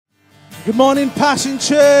Good morning, Passion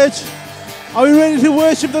Church. Are we ready to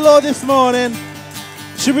worship the Lord this morning?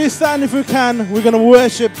 Should we stand if we can? We're going to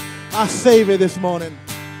worship our Savior this morning.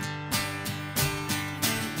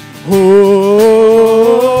 Oh,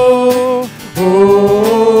 oh, oh,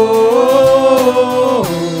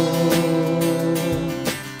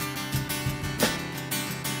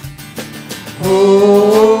 oh,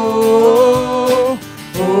 oh,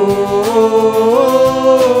 oh,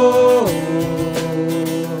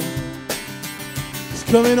 it's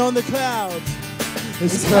coming on the clouds.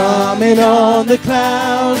 It's coming on the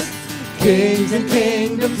clouds. Kings and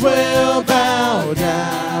kingdoms will bow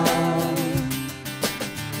down,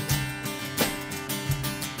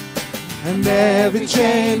 and every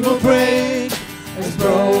chain will break as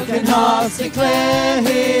broken hearts declare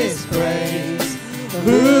His praise.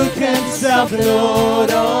 Who can stop the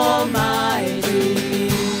Lord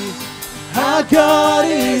Almighty? Our God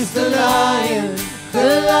is the Lion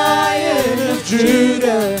of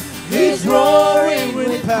Judah. He's roaring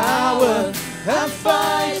with power and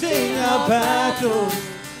fighting our battles.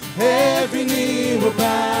 Every knee will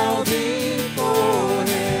bow before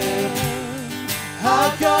Him.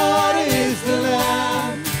 Our God is the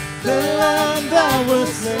Lamb that was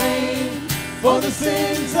slain for the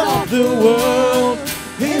sins of the world.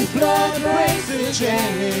 His blood breaks the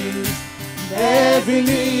chains. Every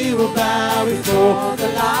knee will bow before the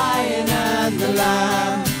Lion and the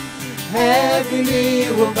Lamb. Every knee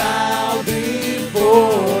will bow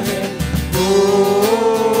before Him. Oh,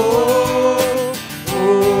 oh, oh,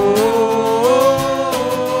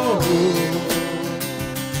 oh.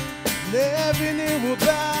 Every knee will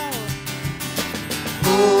bow. Oh,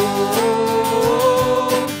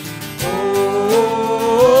 oh, oh.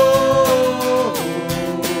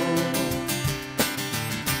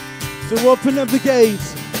 So open up the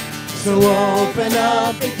gates. So open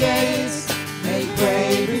up the gates. Make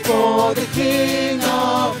way before the King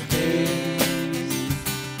of Kings.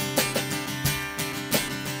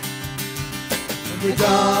 The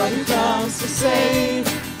God who comes to save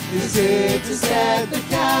is here to set the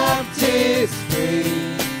captives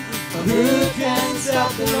free. But who can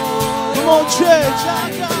stop the Lord? Come on, church,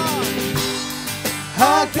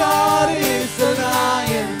 our God is the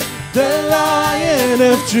Lion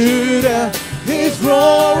of Judah. He's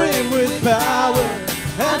roaring with power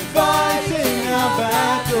and fighting our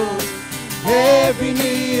battles. Every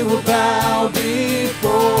knee will bow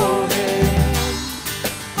before Him.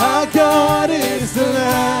 Our God is the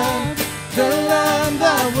Lamb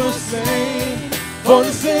that was slain for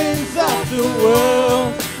the sins of the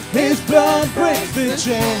world. His blood breaks the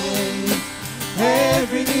chains.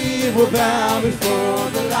 Every knee will bow before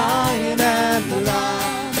the Lion and the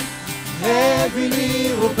Lamb. Every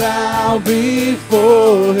knee will bow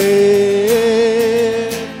before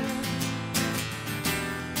Him.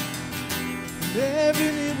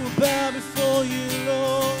 Every knee will bow before You,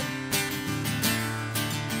 Lord.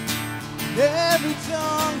 Every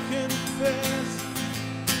tongue confess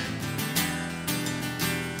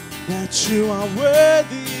that You are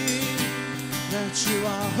worthy, that You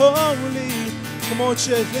are holy. Come on,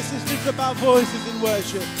 church, let's just lift up our voices in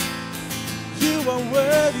worship. You are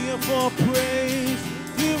worthy of all praise.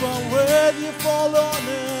 You are worthy of all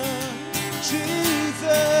honor.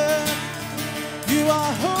 Jesus, You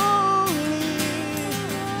are holy.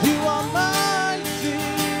 You are mighty.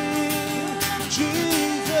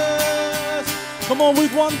 Jesus. Come on,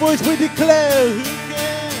 with one voice we declare,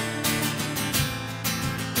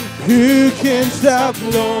 who can stop the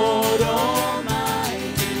Lord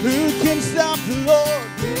Almighty? Who can stop the Lord?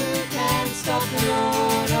 Who can stop the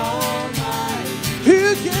Lord Almighty?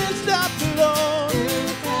 Who can stop the Lord? Who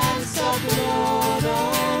can stop the Lord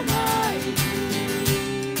Almighty?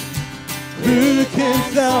 Who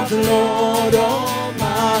can stop the Lord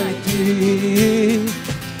Almighty?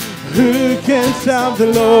 Who can stop the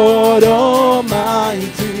Lord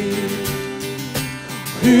Almighty?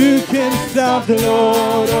 Who can stop the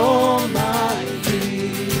Lord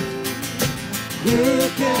Almighty? Who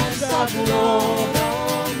can stop the Lord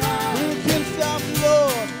Almighty? Who can stop the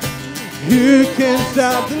Lord? Who can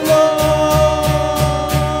stop the Lord?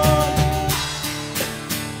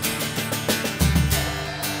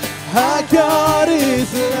 Our God is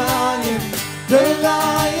the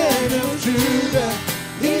Lion of Judah.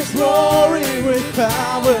 He's roaring with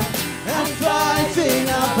power and fighting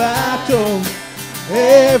our battles.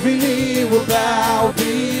 Every knee will bow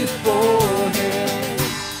before Him.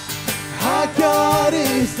 Our God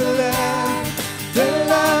is the Lamb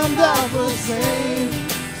that was slain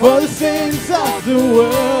for the sins of the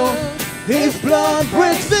world. His blood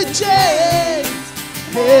breaks the chains.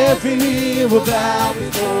 Every knee will bow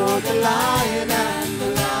before the Lion and the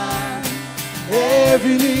Lamb.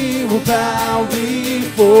 every knee will bow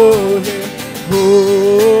before him.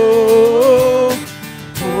 Oh,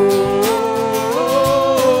 oh,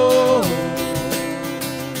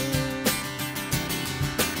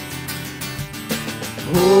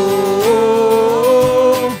 oh,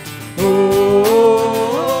 oh,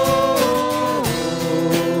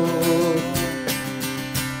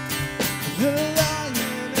 the Lion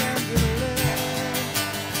and the Lamb,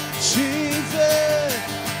 Jesus.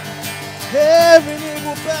 Every knee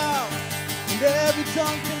will bow and every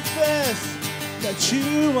tongue confess that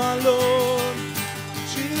you are Lord.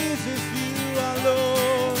 Jesus, you are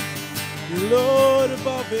Lord. You're Lord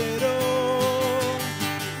above it all.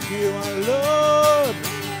 You are Lord.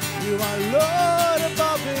 You are Lord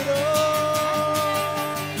above it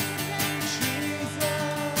all. Jesus.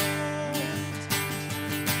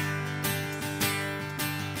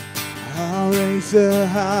 I'll raise a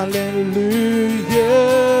hallelujah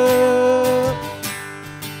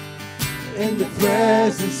in the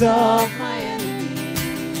presence of my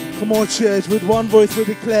enemy. Come on, church, with one voice we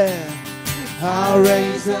declare, I'll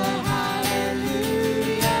raise a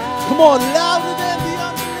hallelujah. Come on, louder than the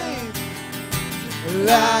unbelief.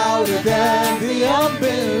 Louder than the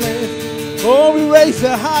unbelief. Oh, we raise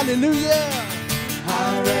a hallelujah.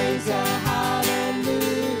 I'll raise a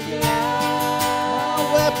hallelujah.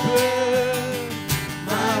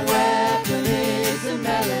 My weapon is a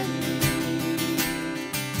melody.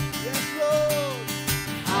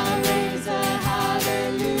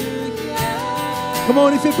 Come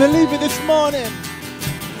on, if you believe it this morning.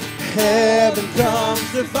 Heaven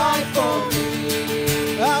comes to fight for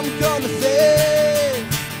me. I'm gonna sing.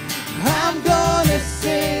 I'm gonna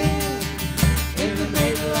sing in the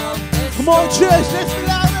middle of this. Come on, church, let's be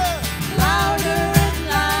louder. Louder and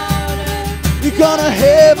louder. You're gonna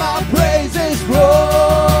hear my praises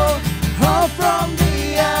roar up from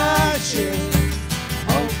the ashes.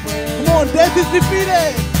 Come on, death is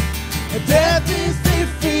defeated. Death is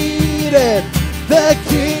defeated. The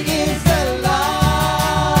King is alive.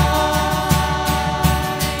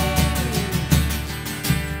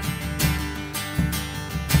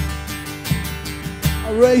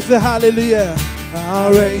 I'll raise a hallelujah.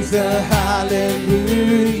 I'll raise a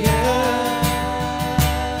hallelujah.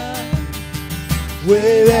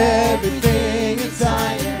 With everything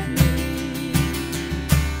inside of me.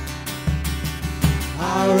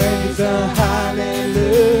 I'll raise a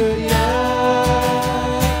hallelujah.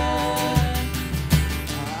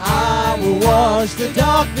 Wash the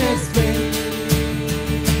darkness clean.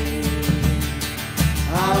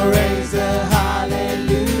 I'll raise a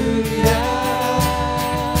hallelujah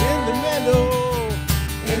in the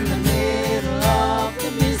middle of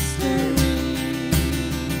the mystery.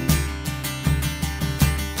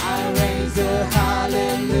 I'll raise a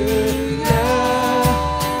hallelujah.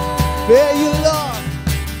 Fear you, Lord.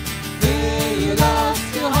 Fear you, Lord,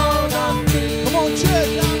 still hold on me. Come on,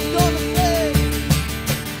 church, I'm gonna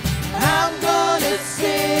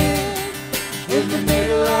in the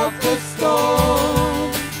middle of the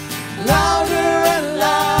storm. Louder and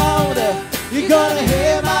louder, you're gonna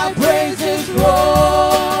hear my praises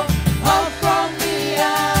roar. Up from the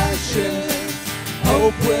ashes,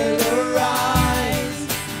 hope will arise.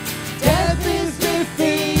 Death is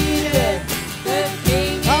defeated, the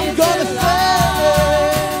King is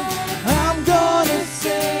alive. I'm gonna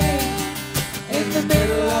sing in the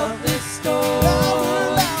middle of the storm.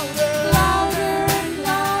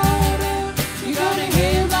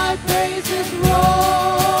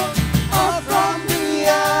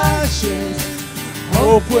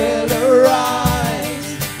 Hope will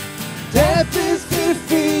arise. Death is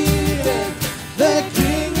defeated. The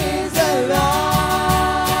King is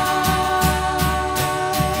alive.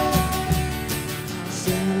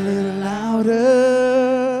 Sing a little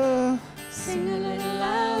louder. Sing a little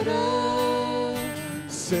louder.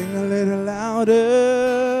 Sing a little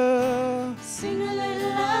louder. Sing a little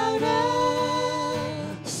louder.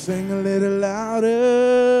 Sing a little louder.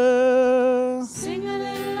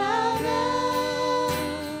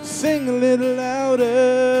 Sing a little louder.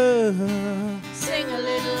 Sing a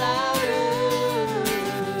little louder.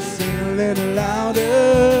 Sing a little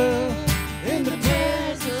louder. In the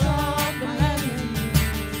presence of my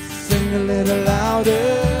enemies. Sing a little louder.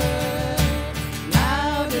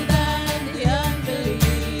 Louder than the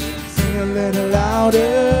unbelief. Sing a little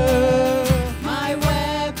louder. My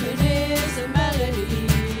weapon is a melody.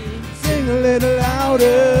 Sing a little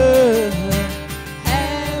louder.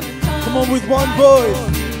 Come on with one voice.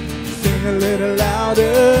 Sing a little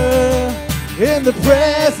louder in the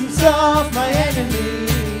presence of my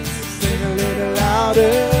enemies. Sing a little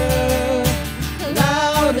louder,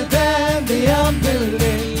 louder than the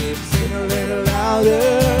unbelief. Sing a little louder.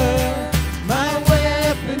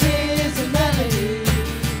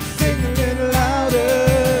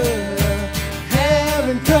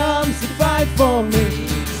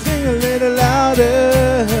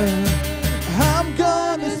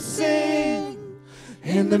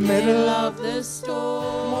 the middle of the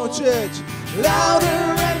storm. Come on, church. Louder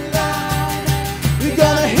and louder, you're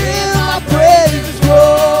gonna hear my praises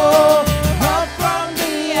roar. Up from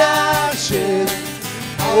the ashes,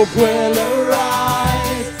 hope will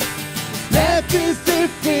arise. Death is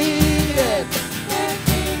defeated.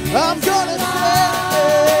 I'm gonna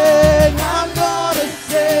sing, I'm gonna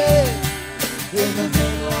sing. In the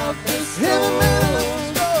middle of the storm,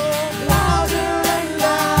 louder and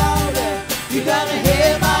louder, you're gonna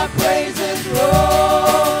hear my praises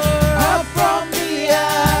roar. Up from the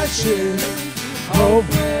ashes, hope.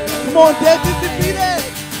 Come on, death is defeated.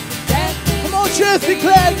 Come on, church,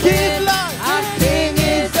 declare, King is alive. Our King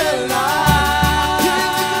is alive.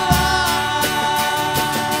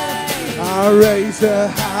 I raise a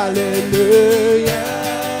hallelujah.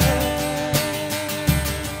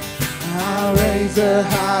 I raise a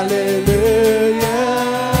hallelujah.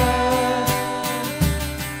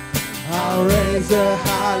 I raise a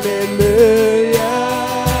hallelujah.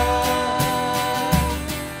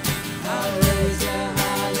 I raise a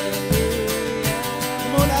hallelujah.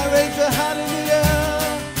 Come on, I raise a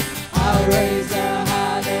hallelujah. I raise a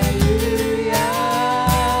hallelujah.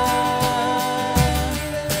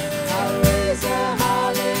 I raise a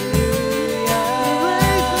hallelujah.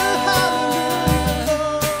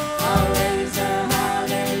 I raise a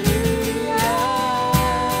hallelujah.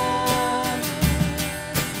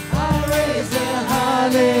 I raise a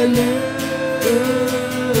hallelujah.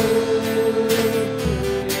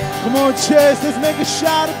 Come on, church, let's make a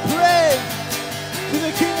shout of praise to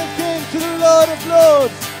the King of Kings, to the Lord of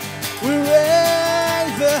Lords. We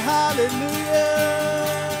raise a hallelujah.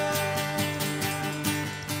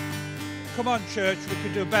 Come on, church, we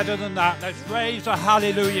can do better than that. Let's raise a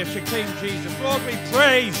hallelujah to King Jesus. Lord, we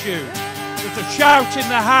praise you. There's a shout in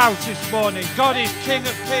the house this morning. God is King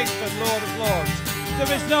of Kings and Lord of Lords.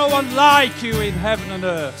 There is no one like you in heaven and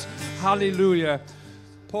earth. Hallelujah.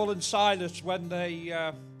 Paul and Silas, when they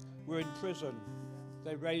were in prison,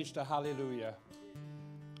 they raised a hallelujah.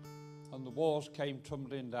 And the walls came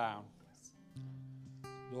tumbling down.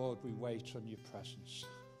 Lord, we wait on your presence.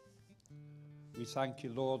 We thank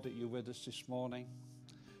you, Lord, that you're with us this morning.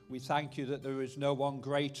 We thank you that there is no one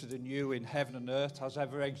greater than you in heaven and earth, has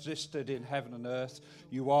ever existed in heaven and earth.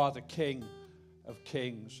 You are the King of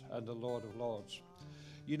Kings and the Lord of Lords.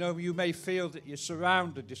 You know, you may feel that you're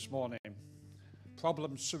surrounded this morning,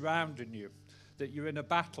 problems surrounding you, that you're in a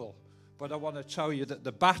battle, but I want to tell you that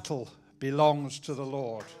the battle belongs to the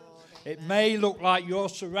Lord. It may look like you're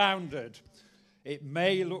surrounded. It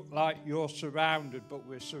may look like you're surrounded, but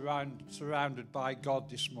we're surrounded by God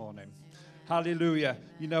this morning. Hallelujah.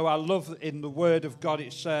 You know, I love in the Word of God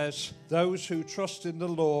it says, those who trust in the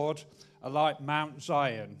Lord are like Mount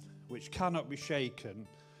Zion, which cannot be shaken,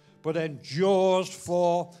 but endures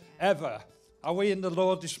forever. Are we in the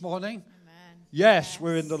Lord this morning? Amen. Yes,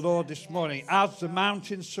 we're in the Lord this morning. As the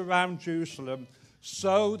mountains surround Jerusalem,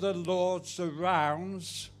 so the Lord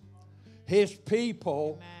surrounds his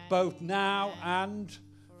people, amen, both now and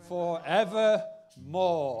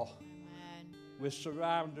forevermore. Amen. We're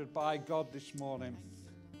surrounded by God this morning.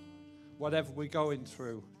 Whatever we're going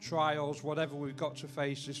through, trials, whatever we've got to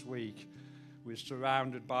face this week, we're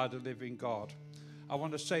surrounded by the living God. I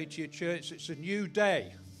want to say to your church, it's a new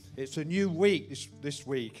day. It's a new week this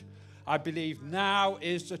week. I believe now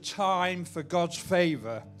is the time for God's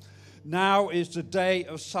favor. Now is the day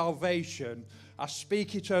of salvation. I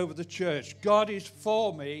speak it over the church. God is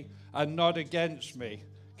for me and not against me.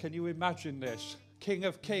 Can you imagine this? King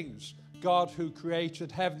of Kings, God who created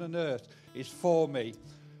heaven and earth, is for me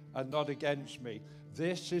and not against me.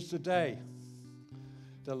 This is the day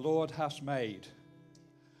the Lord has made.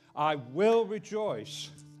 I will rejoice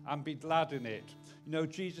and be glad in it. You know,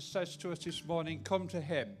 Jesus says to us this morning, come to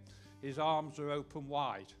him. His arms are open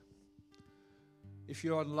wide. If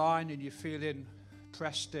you're online and you're feeling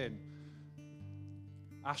pressed in,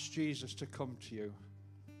 ask Jesus to come to you.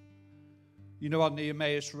 You know, on the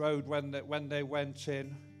Emmaus Road, when they went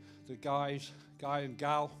in, the guy and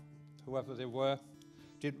gal, whoever they were,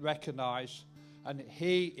 didn't recognize, and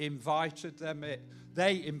he invited them in.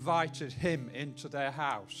 They invited him into their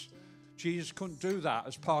house. Jesus couldn't do that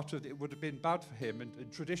as part of it. It would have been bad for him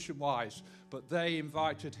and tradition-wise, but they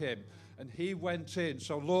invited him, and he went in.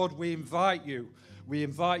 So, Lord, we invite you. We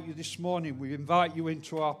invite you this morning. We invite you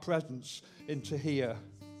into our presence, into here.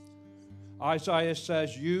 Isaiah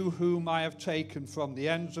says, you whom I have taken from the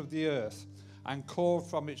ends of the earth and called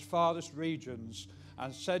from its farthest regions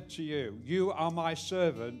and said to you, you are my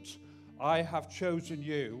servant, I have chosen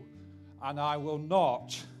you, and I will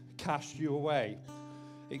not cast you away.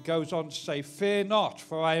 It goes on to say, fear not,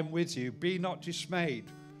 for I am with you. Be not dismayed,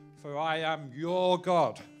 For I am your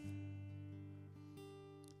God,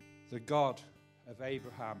 the God of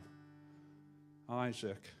Abraham,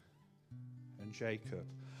 Isaac, and Jacob.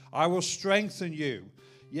 I will strengthen you.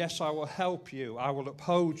 Yes, I will help you. I will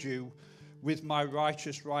uphold you with my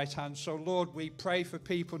righteous right hand. So, Lord, we pray for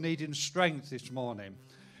people needing strength this morning.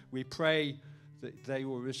 We pray that they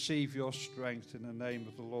will receive your strength in the name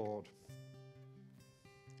of the Lord. The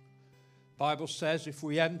Bible says if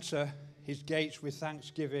we enter his gates with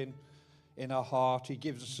thanksgiving in our heart, he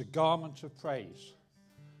gives us a garment of praise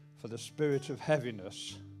for the spirit of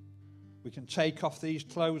heaviness. We can take off these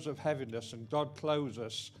clothes of heaviness, and God clothes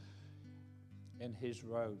us in his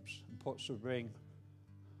robes and puts a ring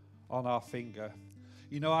on our finger.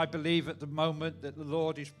 You know, I believe at the moment that the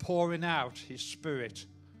Lord is pouring out his spirit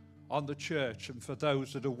on the church and for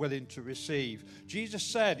those that are willing to receive. Jesus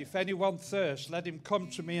said, if anyone thirsts, let him come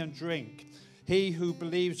to me and drink. He who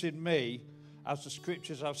believes in me, as the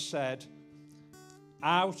scriptures have said,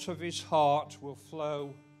 out of his heart will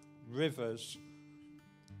flow rivers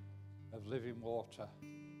of living water.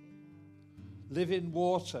 Living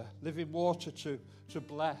water to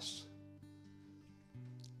bless.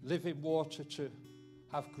 Living water to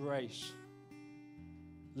have grace.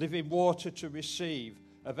 Living water to receive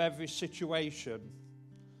of every situation.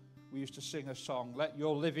 We used to sing a song, let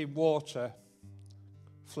your living water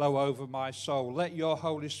flow over my soul. Let your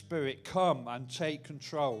Holy Spirit come and take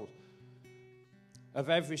control of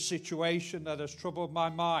every situation that has troubled my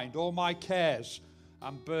mind. All my cares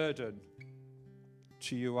and burden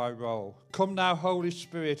to you I roll. Come now, Holy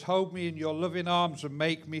Spirit, hold me in your loving arms and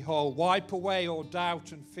make me whole. Wipe away all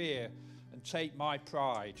doubt and fear and take my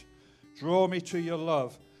pride. Draw me to your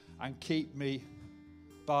love and keep me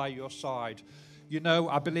by your side. You know,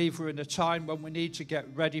 I believe we're in a time when we need to get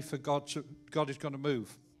ready for God is going to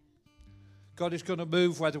move. God is going to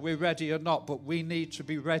move whether we're ready or not, but we need to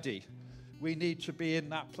be ready. We need to be in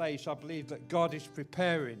that place. I believe that God is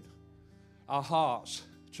preparing our hearts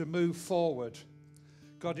to move forward.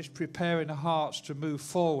 God is preparing our hearts to move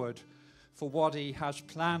forward for what he has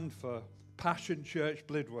planned for Passion Church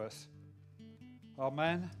Blidworth.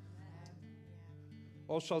 Amen.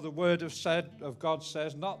 Also, the word of God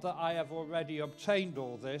says, not that I have already obtained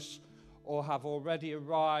all this or have already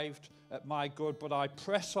arrived at my good, but I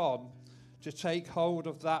press on to take hold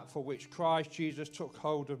of that for which Christ Jesus took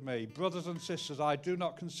hold of me. Brothers and sisters, I do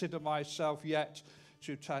not consider myself yet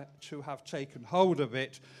to have taken hold of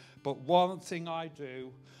it, but one thing I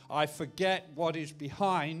do, I forget what is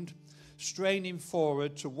behind, straining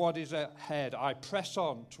forward to what is ahead. I press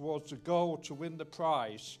on towards the goal to win the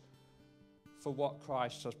prize for what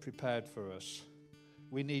Christ has prepared for us.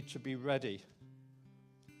 We need to be ready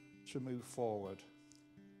to move forward.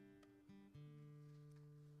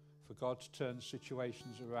 For God to turn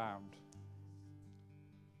situations around.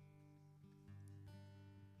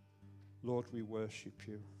 Lord, we worship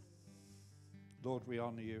you. Lord, we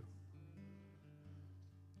honor you.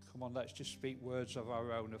 Come on, let's just speak words of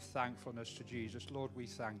our own of thankfulness to Jesus. Lord, we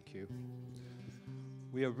thank you.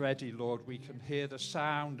 We are ready, Lord. We can hear the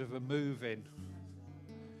sound of a moving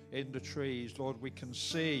in the trees. Lord, we can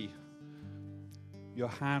see your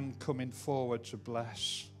hand coming forward to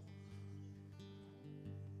bless.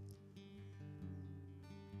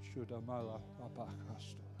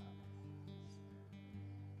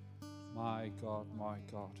 My God, my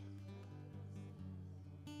God.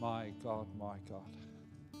 My God, my God.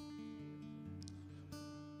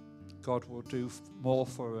 God will do more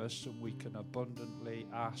for us than we can abundantly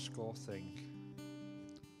ask or think.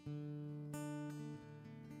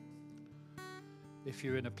 If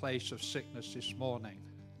you're in a place of sickness this morning,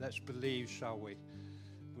 let's believe, shall we?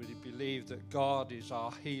 Will you believe that God is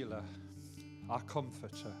our healer, our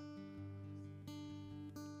comforter?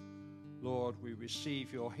 Lord, we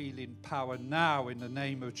receive your healing power now in the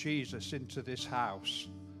name of Jesus into this house.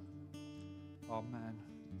 Amen.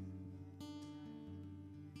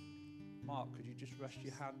 Mark, could you just rest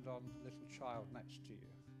your hand on the little child next to you?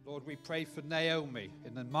 Lord, we pray for Naomi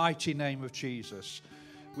in the mighty name of Jesus.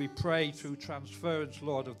 We pray through transference,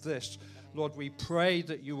 Lord, of this. Lord, we pray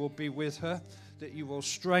that you will be with her, that you will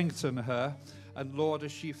strengthen her. And Lord,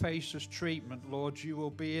 as she faces treatment, Lord, you will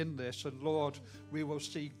be in this. And Lord, we will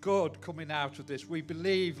see good coming out of this. We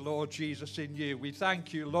believe, Lord Jesus, in you. We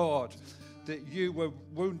thank you, Lord, that you were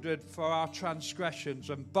wounded for our transgressions.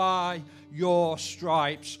 And by your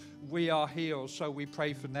stripes, we are healed. So we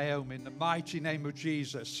pray for Naomi in the mighty name of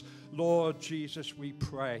Jesus. Lord Jesus, we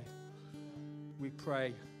pray. We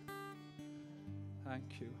pray.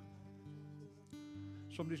 Thank you.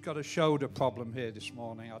 Somebody's got a shoulder problem here this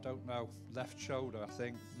morning. I don't know. Left shoulder, I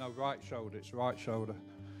think. No, right shoulder. It's right shoulder.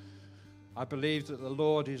 I believe that the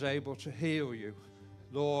Lord is able to heal you.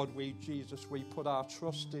 Lord, Jesus, we put our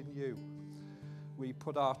trust in you. We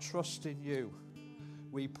put our trust in you.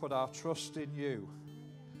 We put our trust in you.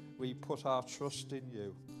 We put our trust in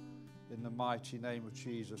you. In the mighty name of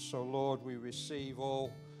Jesus. So, Lord, we receive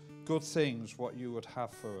all good things, what you would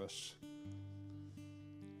have for us.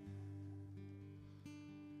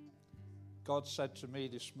 God said to me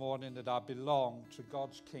this morning that I belong to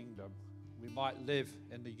God's kingdom. We might live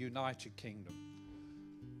in the United Kingdom,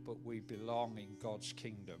 but we belong in God's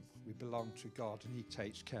kingdom. We belong to God, and he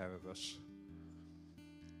takes care of us.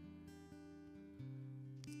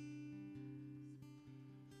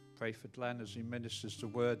 Pray for Glenn as he ministers the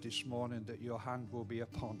word this morning, that your hand will be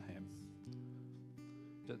upon him,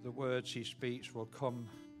 that the words he speaks will come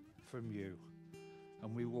from you,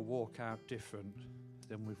 and we will walk out different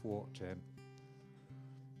than we've walked in.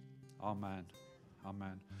 Amen.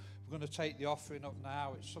 Amen. We're going to take the offering up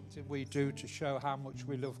now. It's something we do to show how much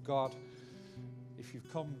we love God. If you've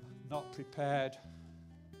come not prepared,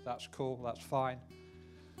 that's cool, that's fine.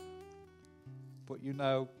 But you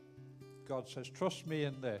know, God says, trust me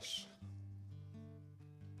in this.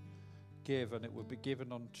 Give, and it will be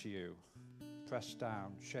given unto you. Pressed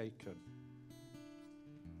down, shaken.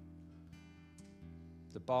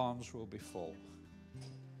 The barns will be full.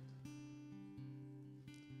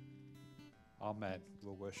 Amen.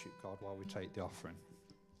 We'll worship God while we take the offering.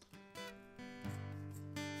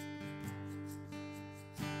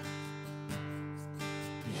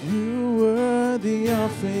 You were the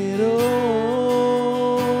of it all.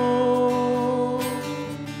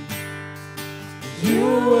 You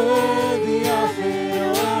were the of it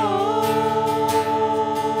all.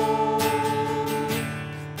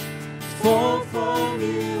 For from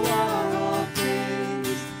you are all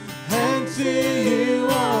things, and to you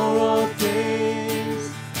are all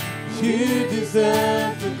things. You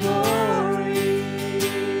deserve the glory.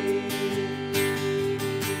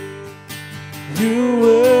 You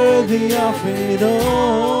were the of it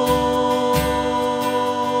all.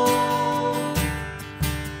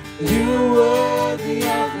 You were the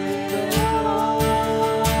of it all.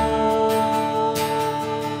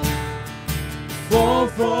 For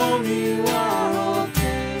from you are all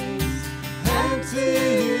things, and to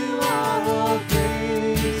you are all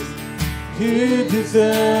things. You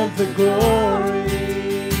deserve the glory.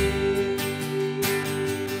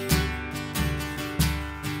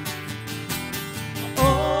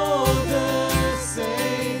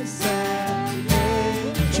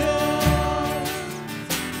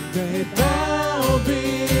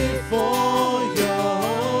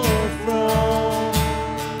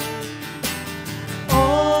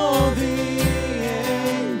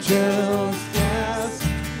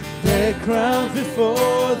 Crowns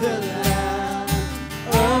before the Lamb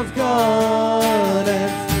of God,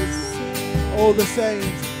 and all the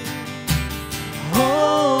saints,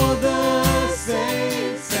 all the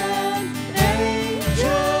saints and angels,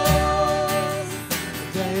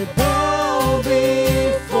 they bow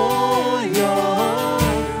before your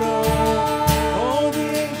throne. All the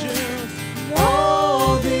angels,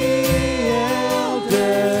 all the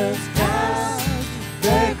elders cast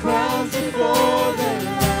their crowns before the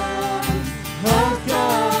Lamb.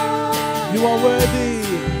 You are worthy,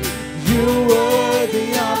 you are worthy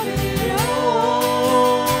of it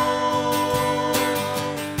all.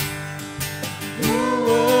 You are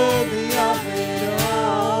worthy of it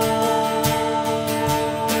all.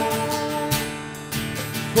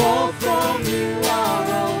 For from you are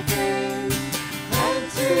all things, and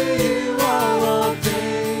to you are all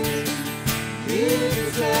things. You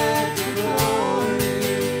deserve the glory.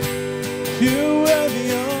 You are worthy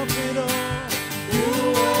of it all. You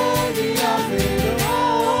are worthy of it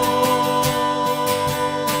all.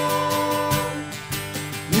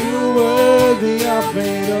 You are worthy of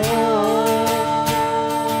it all.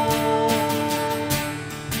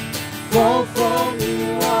 For from you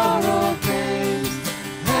are all things,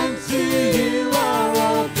 and to you are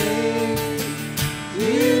all things.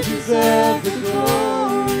 You deserve the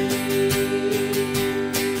glory.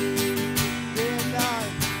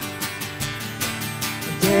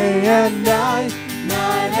 Day and night,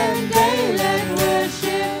 night and day, let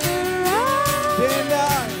worship arise.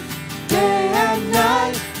 Day and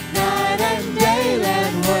night, night and day,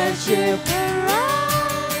 let worship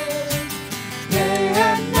arise. Day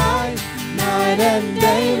and night, night and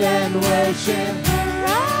day, let worship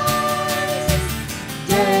arise.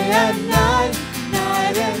 Day and night,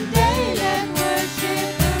 night and day, let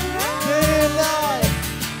worship arise.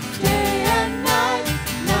 Day and night,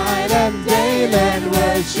 night and day, let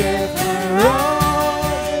worship arise.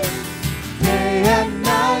 Day and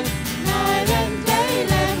night, night and day,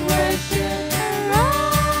 let worship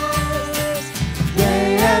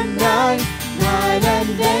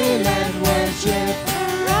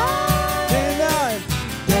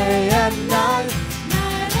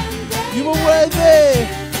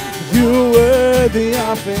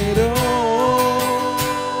worthy of it all.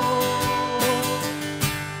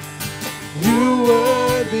 You're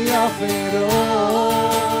worthy of it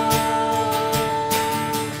all.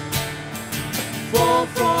 For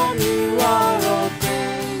from you are all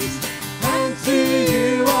things, and to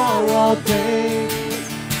you are all things.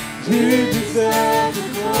 You deserve the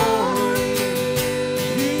glory.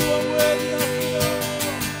 You are worthy of it all.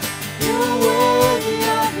 You're worthy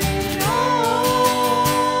of it all.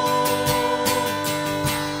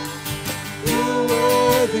 You're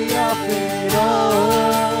worthy of it all.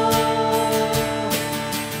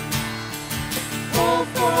 For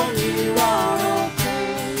from you are all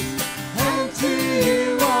things, and to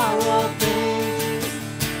you are all things.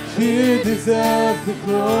 You deserve the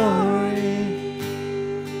glory.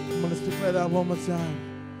 Let's declare that one more time.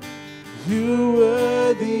 You're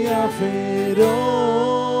worthy of it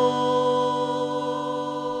all.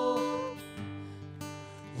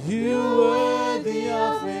 You're worthy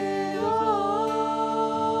of it all.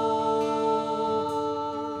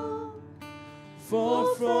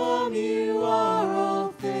 For from you are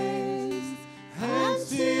all things, and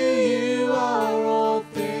to you are all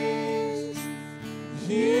things.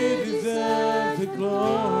 You deserve the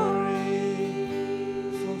glory.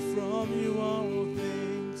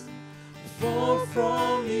 For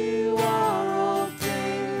from you are all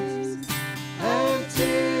things, and to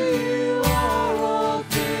you are all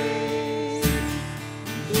things.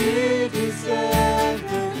 You deserve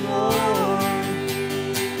the glory.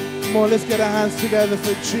 Come on, let's get our hands together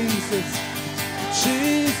for Jesus.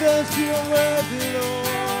 Jesus, you are worthy,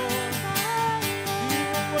 Lord. You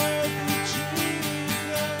are worthy, Jesus.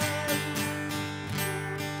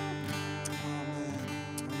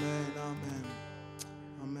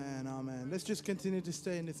 Amen. Let's just continue to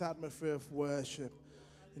stay in this atmosphere of worship.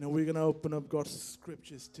 You know, we're going to open up God's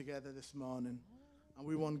scriptures together this morning. And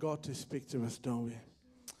we want God to speak to us, don't we?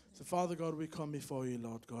 So, Father God, we come before you,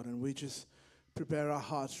 Lord God, and we just prepare our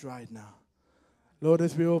hearts right now. Lord,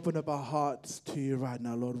 as we open up our hearts to you right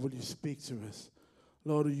now, Lord, will you speak to us?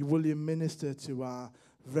 Lord, will you minister to our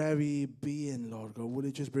very being, Lord God? Will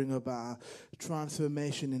you just bring about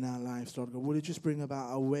transformation in our lives, Lord God? Will you just bring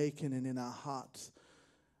about awakening in our hearts?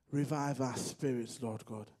 Revive our spirits, Lord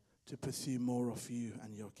God, to pursue more of you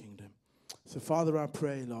and your kingdom. So, Father, I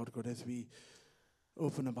pray, Lord God, as we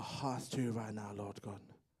open up our hearts to you right now, Lord God.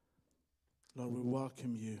 Lord, we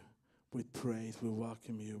welcome you with praise. We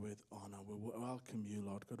welcome you with honor. We welcome you,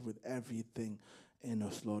 Lord God, with everything in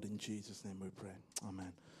us, Lord. In Jesus' name we pray.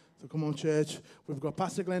 Amen. So come on, church. We've got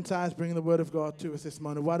Pastor Glenn Tyers bringing the word of God to us this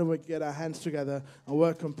morning. Why don't we get our hands together and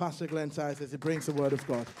welcome Pastor Glenn Tyers as he brings the word of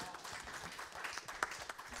God.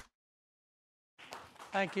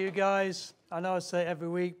 Thank you, guys. I know I say it every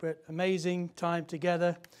week, but amazing time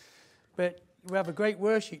together. But we have a great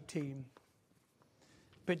worship team.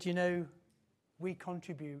 But you know, we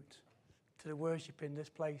contribute to the worship in this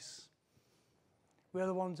place. We're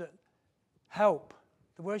the ones that help.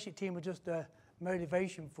 The worship team are just a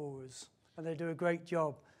motivation for us, and they do a great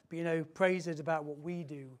job. But you know, praise is about what we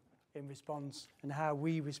do in response and how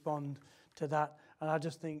we respond to that. And I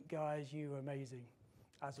just think, guys, you are amazing,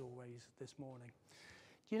 as always, this morning.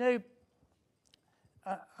 You know,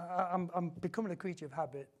 I'm becoming a creature of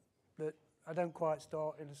habit, that I don't quite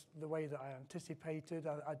start in the way that I anticipated.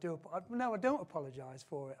 I don't apologise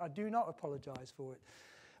for it. I do not apologise for it.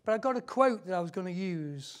 But I got a quote that I was going to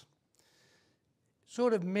use,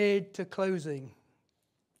 sort of mid to closing.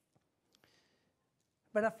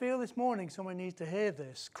 But I feel this morning someone needs to hear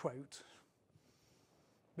this quote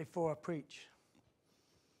before I preach,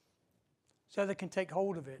 so they can take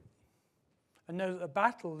hold of it and know that the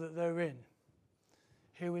battle that they're in,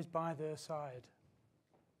 who is by their side.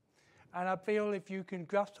 And I feel if you can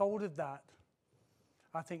grasp hold of that,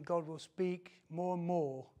 I think God will speak more and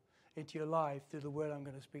more into your life through the word I'm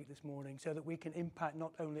going to speak this morning, so that we can impact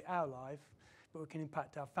not only our life, but we can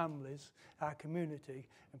impact our families, our community,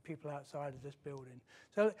 and people outside of this building.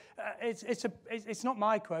 So it's not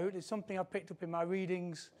my quote. It's something I picked up in my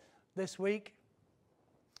readings this week.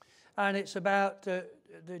 And it's about the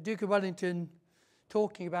Duke of Wellington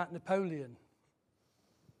talking about Napoleon.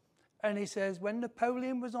 And he says, when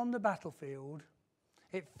Napoleon was on the battlefield,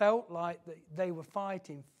 it felt like that they were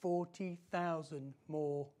fighting 40,000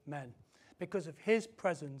 more men because of his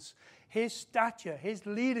presence, his stature, his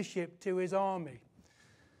leadership to his army.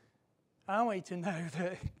 I want you to know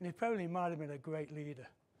that Napoleon might have been a great leader,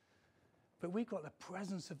 but we've got the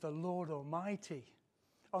presence of the Lord Almighty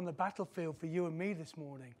on the battlefield for you and me this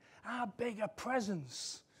morning. How big a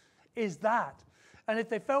presence is that? And if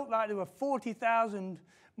they felt like there were 40,000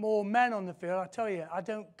 more men on the field, I tell you, I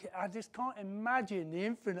just can't imagine the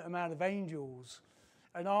infinite amount of angels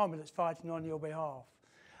an army that's fighting on your behalf.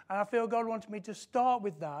 And I feel God wanted me to start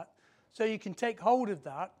with that so you can take hold of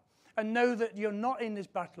that and know that you're not in this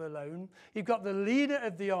battle alone. You've got the leader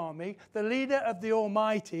of the army, the leader of the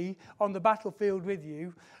Almighty on the battlefield with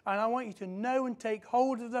you. And I want you to know and take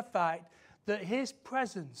hold of the fact that his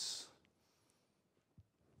presence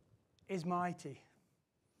is mighty.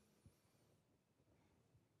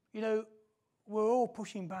 You know, we're all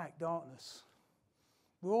pushing back darkness.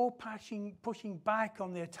 We're all pushing back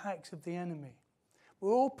on the attacks of the enemy.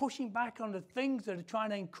 We're all pushing back on the things that are trying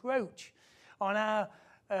to encroach on our,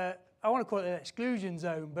 I want to call it an exclusion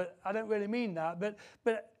zone, but I don't really mean that.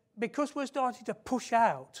 But because we're starting to push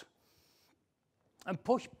out and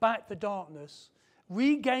push back the darkness,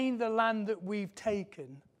 regain the land that we've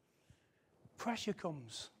taken, pressure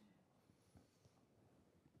comes.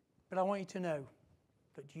 But I want you to know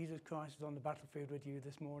that Jesus Christ is on the battlefield with you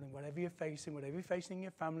this morning. Whatever you're facing in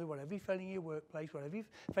your family, whatever you're facing in your workplace, whatever you're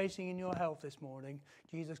facing in your health this morning,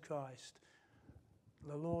 Jesus Christ,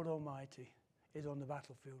 the Lord Almighty, is on the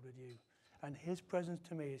battlefield with you. And his presence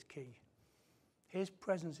to me is key. His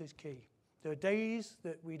presence is key. There are days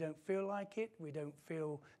that we don't feel like it, we don't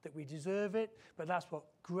feel that we deserve it, but that's what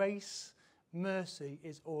grace, mercy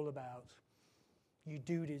is all about. You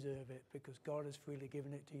do deserve it because God has freely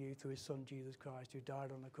given it to you through his Son, Jesus Christ, who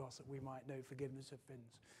died on the cross that we might know forgiveness of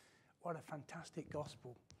sins. What a fantastic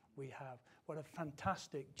gospel we have. What a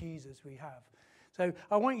fantastic Jesus we have. So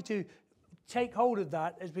I want you to take hold of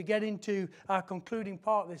that as we get into our concluding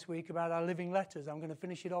part this week about our living letters. I'm going to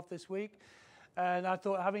finish it off this week. And I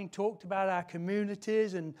thought, having talked about our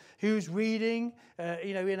communities and who's reading,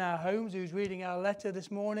 in our homes, who's reading our letter this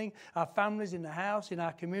morning, our families in the house, in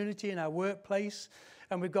our community, in our workplace,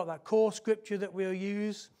 and we've got that core scripture that we'll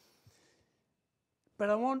use. But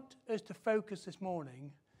I want us to focus this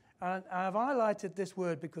morning, and I've highlighted this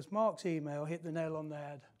word because Mark's email hit the nail on the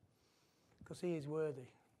head, because he is worthy.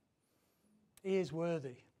 He is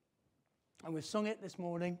worthy. And we've sung it this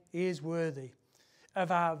morning. He is worthy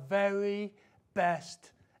of our very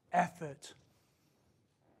best effort.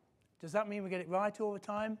 Does that mean we get it right all the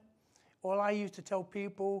time? All I used to tell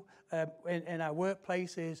people in our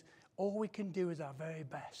workplace is all we can do is our very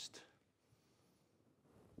best.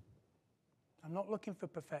 I'm not looking for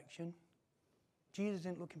perfection. Jesus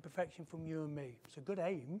isn't looking for perfection from you and me. It's a good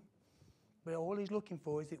aim, but all he's looking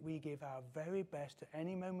for is that we give our very best at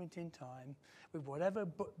any moment in time with whatever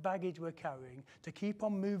baggage we're carrying to keep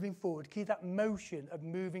on moving forward, keep that motion of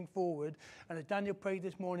moving forward. And as Daniel prayed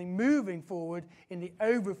this morning, moving forward in the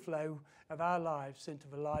overflow of our lives into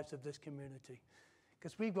the lives of this community.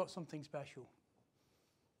 Because we've got something special.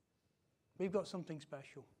 We've got something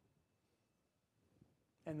special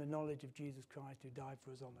in the knowledge of Jesus Christ who died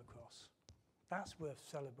for us on the cross. That's worth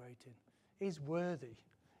celebrating. He's worthy.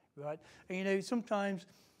 Right? And sometimes,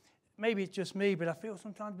 maybe it's just me, but I feel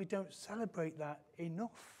sometimes we don't celebrate that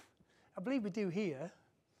enough. I believe we do here,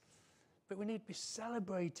 but we need to be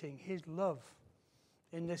celebrating his love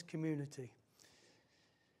in this community.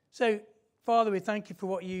 So, Father, we thank you for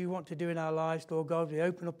what you want to do in our lives, Lord God. We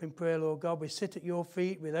open up in prayer, Lord God. We sit at your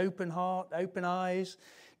feet with open heart, open eyes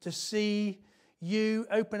to see you.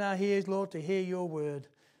 Open our ears, Lord, to hear your word.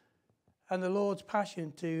 And the Lord's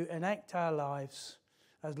passion to enact our lives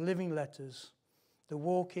as living letters, the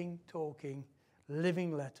walking, talking,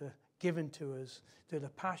 living letter given to us through the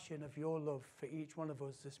passion of your love for each one of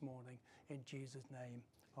us this morning. In Jesus' name,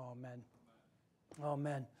 amen.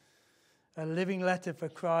 Amen. A living letter for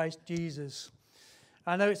Christ Jesus.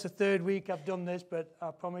 I know it's the third week I've done this, but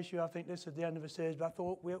I promise you I think this is the end of the series. But I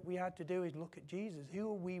thought what we had to do is look at Jesus. Who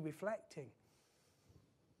are we reflecting?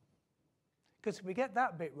 Because if we get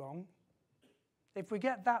that bit wrong, if we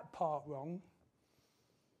get that part wrong,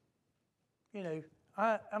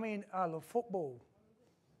 I love football,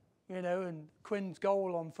 and Quinn's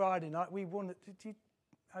goal on Friday night, we won it.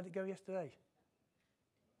 How did it go yesterday?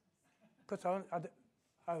 Because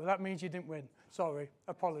that means you didn't win. Sorry,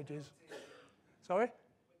 apologies. Sorry?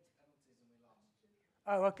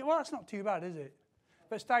 Oh, okay. Well, that's not too bad, is it?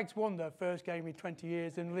 But Stags won their first game in 20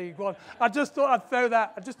 years in League One. I just thought I'd throw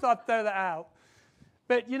that out.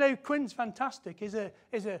 But, Quinn's fantastic. He's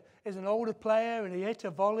an older player, and he hit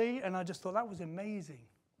a volley, and I just thought that was amazing.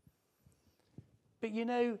 But,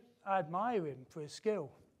 I admire him for his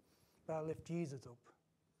skill, but I lift Jesus up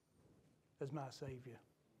as my Saviour.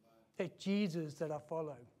 It's Jesus that I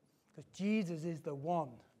follow, because Jesus is the one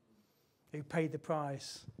who paid the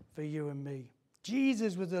price for you and me.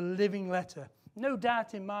 Jesus was a living letter. No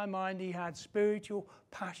doubt in my mind he had spiritual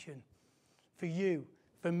passion for you,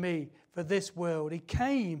 for me, for this world. He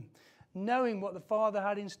came knowing what the Father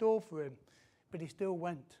had in store for him, but he still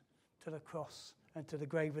went to the cross and to the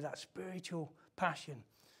grave with that spiritual passion.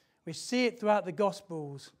 We see it throughout the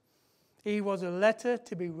Gospels. He was a letter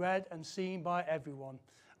to be read and seen by everyone.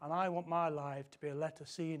 And I want my life to be a letter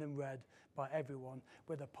seen and read by everyone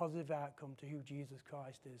with a positive outcome to who Jesus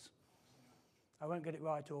Christ is. I won't get it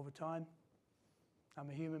right all the time. I'm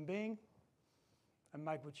a human being. And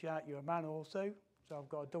Mag would shout, you're a man also. So I've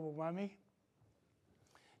got a double whammy.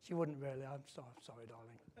 She wouldn't really. I'm sorry,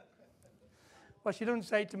 darling. Well, she doesn't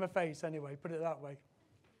say it to my face anyway, put it that way.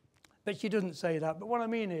 But she doesn't say that. But what I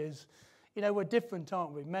mean is, we're different,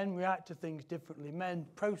 aren't we? Men react to things differently. Men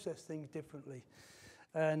process things differently.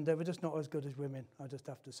 And we're just not as good as women, I just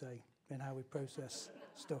have to say, in how we process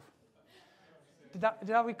stuff.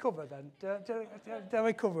 Did I recover then? Did I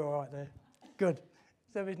recover all right there? Good.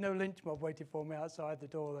 So there's no lynch mob waiting for me outside the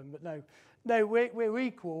door then. But no, we're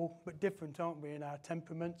equal but different, aren't we, in our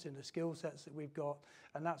temperaments, in the skill sets that we've got.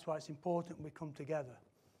 And that's why it's important we come together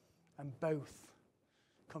and both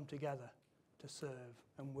come together to serve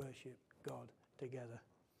and worship God together.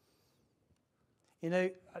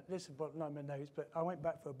 This is not my notes, but I went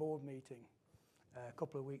back for a board meeting a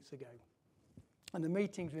couple of weeks ago. And the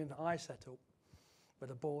meetings room that I set up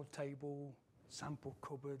with a board table, sample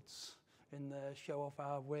cupboards in there, show off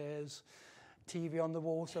our wares, TV on the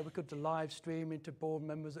wall so we could do live stream into board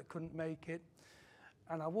members that couldn't make it.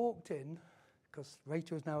 And I walked in, because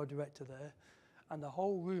Rachel is now a director there, and the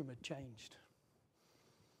whole room had changed.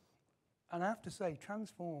 And I have to say,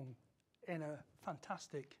 transformed in a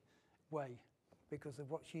fantastic way because of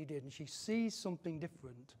what she did. And she sees something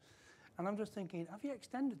different. And I'm just thinking, have you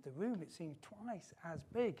extended the room? It seemed twice as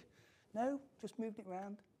big. No, just moved it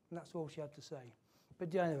around. And that's all she had to say.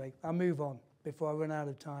 But anyway, I'll move on before I run out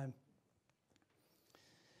of time.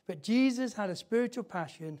 But Jesus had a spiritual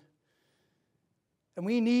passion. And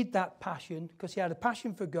we need that passion because he had a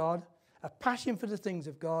passion for God, a passion for the things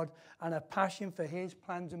of God, and a passion for his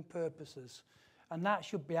plans and purposes. And that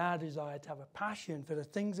should be our desire, to have a passion for the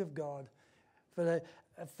things of God, for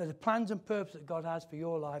the plans and purposes that God has for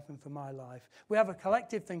your life and for my life. We have a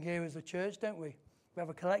collective thing here as a church, don't we? We have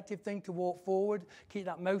a collective thing to walk forward, keep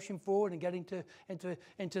that motion forward and get into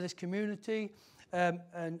this community. And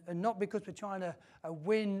not because we're trying to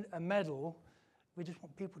win a medal. We just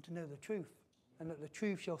want people to know the truth and that the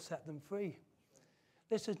truth shall set them free.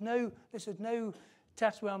 This is no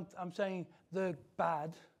test where I'm saying they're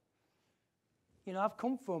bad. I've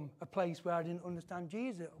come from a place where I didn't understand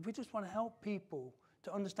Jesus. We just want to help people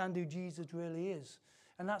to understand who Jesus really is.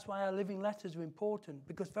 And that's why our living letters are important,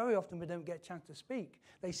 because very often we don't get a chance to speak.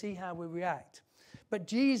 They see how we react. But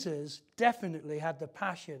Jesus definitely had the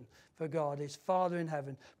passion for God, his Father in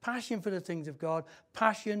heaven. Passion for the things of God.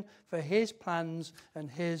 Passion for his plans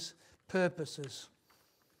and his purposes.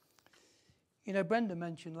 Brenda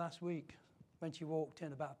mentioned last week when she walked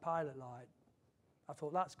in about a pilot light. I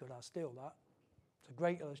thought, that's good, I'll steal that. It's a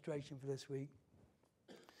great illustration for this week.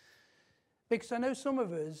 Because I know some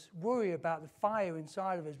of us worry about the fire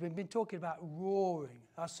inside of us. We've been talking about roaring.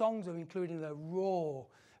 Our songs are including the roar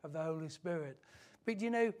of the Holy Spirit. But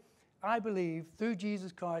I believe through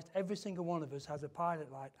Jesus Christ, every single one of us has a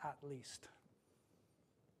pilot light at least.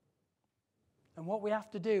 And what we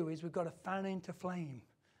have to do is we've got to fan into flame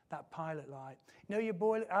that pilot light.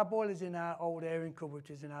 Our boiler's in our old airing cupboard, which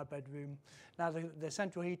is in our bedroom. Now, the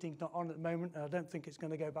central heating's not on at the moment, and I don't think it's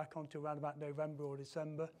going to go back on till around about November or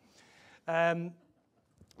December. But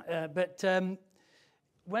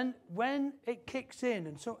when it kicks in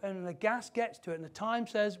and the gas gets to it and the time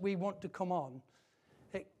says we want to come on,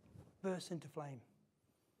 it bursts into flame.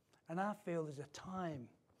 And I feel there's a time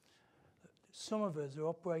that some of us are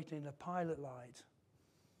operating in a pilot light.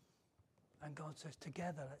 And God says,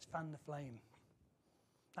 together, let's fan the flame.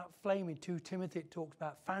 That flame in 2 Timothy, it talks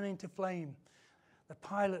about fanning to flame. The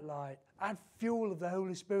pilot light. Add fuel of the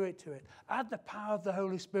Holy Spirit to it. Add the power of the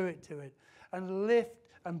Holy Spirit to it. And lift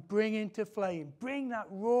and bring into flame. Bring that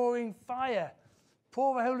roaring fire.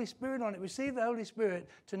 Pour the Holy Spirit on it. Receive the Holy Spirit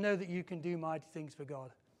to know that you can do mighty things for God.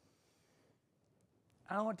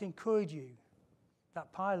 And I want to encourage you.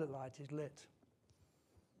 That pilot light is lit.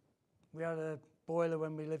 We had a boiler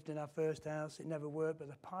when we lived in our first house. It never worked, but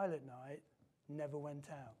the pilot light never went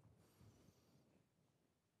out.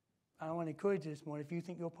 And I want to encourage you this morning, if you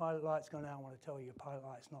think your pilot light's gone out, I want to tell you your pilot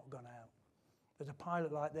light's not gone out. There's a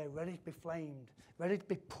pilot light there ready to be flamed, ready to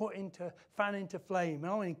be fan into flame. And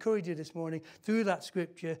I want to encourage you this morning through that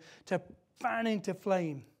scripture to fan into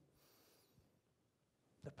flame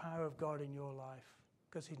the power of God in your life.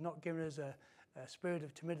 Because he's not given us a spirit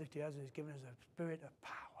of timidity, as he's given us a spirit of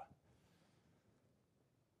power.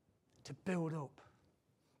 To build up,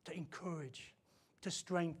 to encourage, to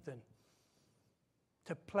strengthen,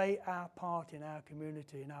 to play our part in our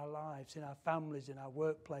community, in our lives, in our families, in our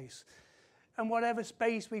workplace, and whatever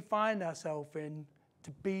space we find ourselves in,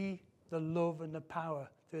 to be the love and the power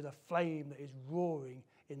through the flame that is roaring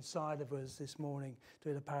inside of us this morning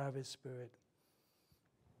through the power of his Spirit.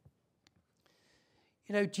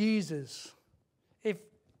 You know, Jesus, if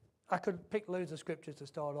I could pick loads of scriptures to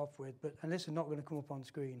start off with, and this is not going to come up on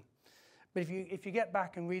screen, but if you get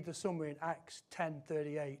back and read the summary in Acts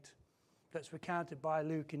 10:38, that's recounted by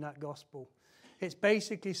Luke in that gospel, it's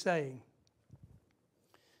basically saying,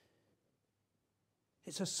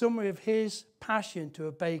 it's a summary of his passion to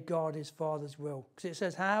obey God, his Father's will. Because it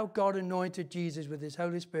says how God anointed Jesus with his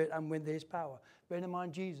Holy Spirit and with his power. Bear in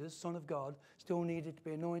mind, Jesus, Son of God, still needed to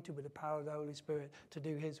be anointed with the power of the Holy Spirit to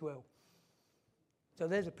do his will. So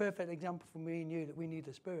there's a perfect example for me and you that we need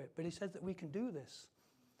the Spirit. But he says that we can do this.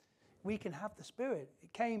 We can have the Spirit.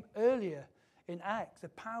 It came earlier in Acts. The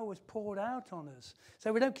power was poured out on us.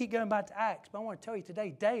 So we don't keep going back to Acts. But I want to tell you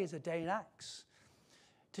today is a day in Acts.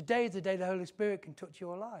 Today is the day the Holy Spirit can touch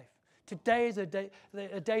your life. Today is a day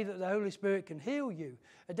that the Holy Spirit can heal you.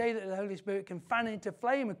 A day that the Holy Spirit can fan into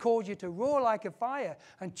flame and cause you to roar like a fire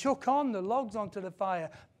and chuck on the logs onto the fire,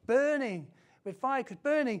 burning with fire, because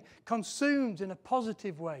burning consumes in a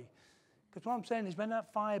positive way. Because what I'm saying is when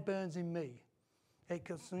that fire burns in me, it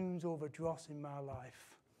consumes all the dross in my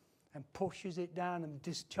life and pushes it down and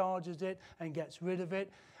discharges it and gets rid of it.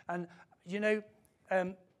 And, you know,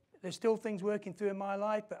 there's still things working through in my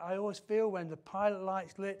life, but I always feel when the pilot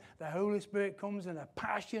light's lit, the Holy Spirit comes and the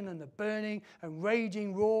passion and the burning and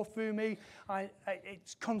raging roar through me.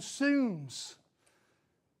 It consumes.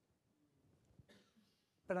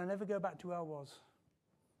 But I never go back to where I was.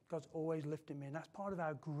 God's always lifting me, and that's part of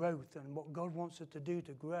our growth and what God wants us to do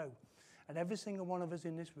to grow. And every single one of us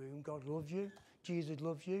in this room, God loves you. Jesus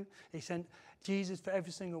loves you. He sent Jesus for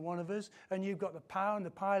every single one of us, and you've got the power and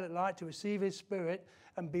the pilot light to receive his Spirit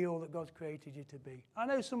and be all that God's created you to be. I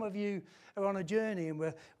know some of you are on a journey,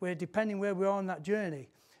 and we're depending where we are on that journey.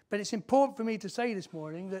 But it's important for me to say this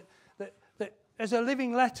morning that as a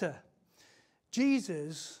living letter,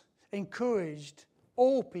 Jesus encouraged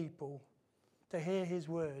all people to hear his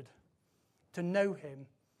word, to know him,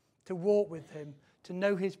 to walk with him, to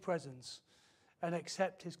know his presence and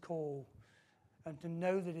accept his call, and to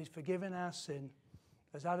know that he's forgiven our sin.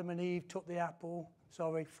 As Adam and Eve took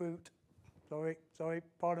the fruit,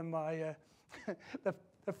 pardon my,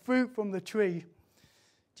 the fruit from the tree,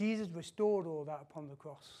 Jesus restored all that upon the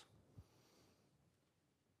cross.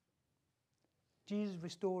 Jesus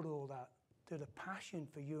restored all that through the passion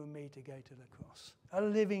for you and me to go to the cross. A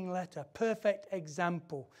living letter, perfect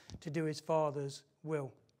example to do his Father's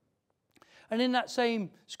will. And in that same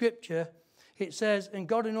scripture, it says, and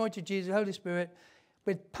God anointed Jesus, the Holy Spirit,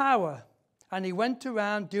 with power, and he went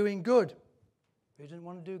around doing good. Who didn't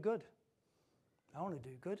want to do good? I want to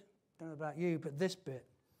do good. I don't know about you, but this bit.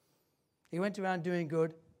 He went around doing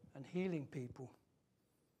good and healing people.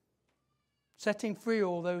 Setting free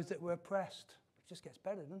all those that were oppressed. It just gets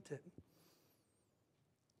better, doesn't it?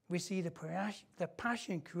 We see the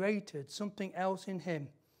passion created something else in him,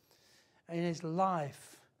 in his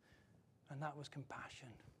life, and that was compassion.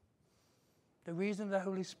 The reason the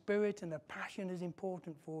Holy Spirit and the passion is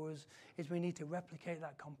important for us is we need to replicate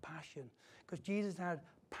that compassion. Because Jesus had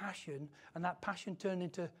passion, and that passion turned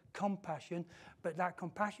into compassion, but that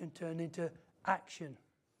compassion turned into action.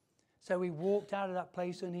 So he walked out of that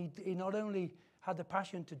place, and he not only had the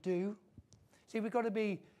passion to do. See, we've got to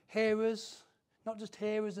be hearers, not just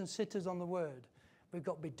hearers and sitters on the word. We've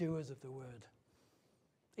got to be doers of the word.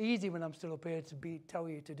 Easy when I'm still up here to tell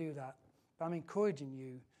you to do that. But I'm encouraging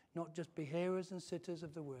you, not just be hearers and sitters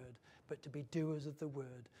of the word, but to be doers of the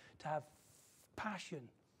word, to have passion.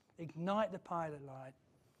 Ignite the pilot light.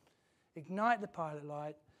 Ignite the pilot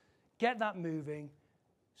light. Get that moving.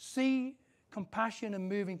 See compassion and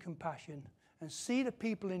moving compassion. And see the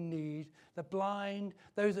people in need, the blind,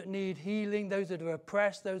 those that need healing, those that are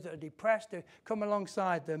oppressed, those that are depressed, to come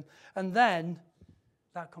alongside them. And then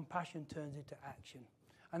that compassion turns into action.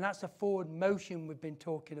 And that's the forward motion we've been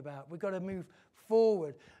talking about. We've got to move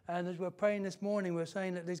forward. And as we're praying this morning, we're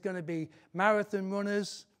saying that there's going to be marathon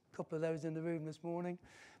runners, a couple of those in the room this morning,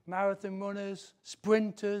 marathon runners,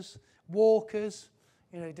 sprinters, walkers,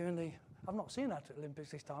 I've not seen that at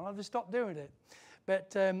Olympics this time. I've just stopped doing it.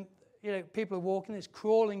 But, people are walking, there's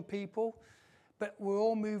crawling people, but we're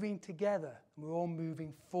all moving together. We're all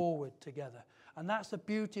moving forward together. And that's the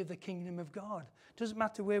beauty of the kingdom of God. It doesn't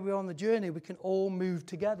matter where we are on the journey, we can all move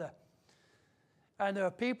together. And there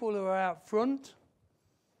are people who are out front,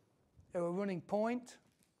 who are running point,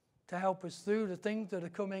 to help us through the things that are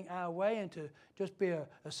coming our way and to just be a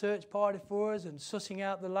search party for us and sussing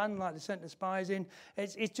out the land like they sent the spies in.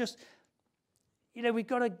 It's just, we've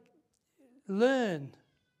got to learn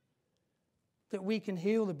that we can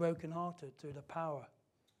heal the brokenhearted through the power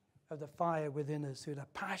of the fire within us, through the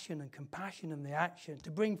passion and compassion and the action, to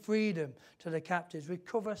bring freedom to the captives,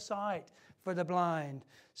 recover sight for the blind,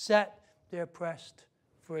 set the oppressed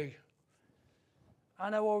free. I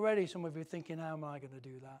know already some of you are thinking, how am I going to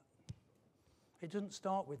do that? It doesn't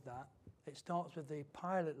start with that. It starts with the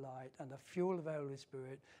pilot light and the fuel of the Holy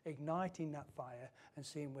Spirit, igniting that fire and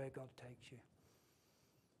seeing where God takes you.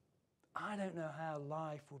 I don't know how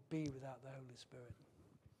life would be without the Holy Spirit.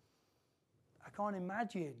 I can't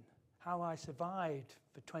imagine how I survived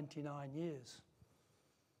for 29 years.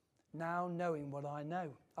 Now knowing what I know.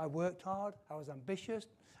 I worked hard, I was ambitious,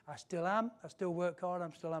 I still am, I still work hard,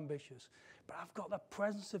 I'm still ambitious. But I've got the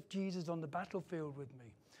presence of Jesus on the battlefield with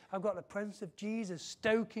me. I've got the presence of Jesus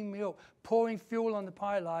stoking me up, pouring fuel on the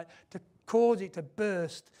pilot light to cause it to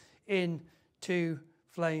burst into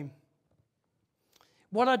flame.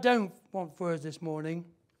 What I don't want for us this morning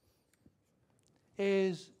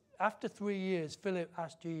is, after 3 years, Philip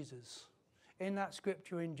asked Jesus, in that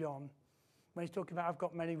scripture in John, when he's talking about, I've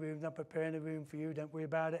got many rooms, I'm preparing a room for you, don't worry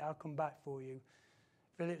about it, I'll come back for you.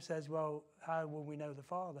 Philip says, well, how will we know the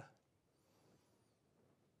Father?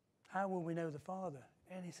 How will we know the Father?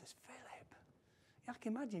 And he says, Philip. I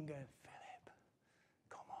can imagine going, Philip,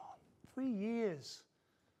 come on, 3 years.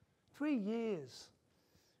 3 years.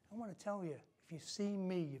 I want to tell you, if you've seen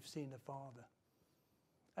me, you've seen the Father.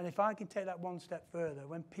 And if I can take that one step further,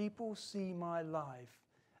 when people see my life,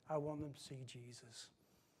 I want them to see Jesus.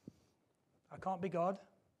 I can't be God,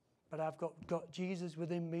 but I've got Jesus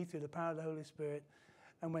within me through the power of the Holy Spirit.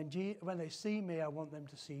 And when they see me, I want them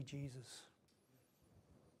to see Jesus.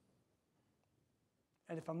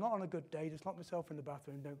 And if I'm not on a good day, just lock myself in the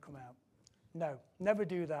bathroom and don't come out. No, never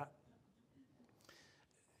do that.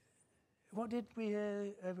 What did we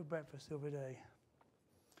have at breakfast the other day?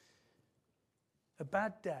 A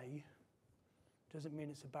bad day doesn't mean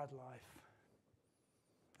it's a bad life.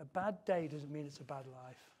 A bad day doesn't mean it's a bad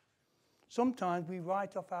life. Sometimes we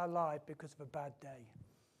write off our life because of a bad day.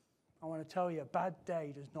 I want to tell you, a bad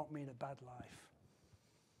day does not mean a bad life.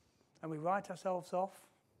 And we write ourselves off.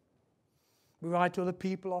 We write other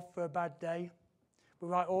people off for a bad day. We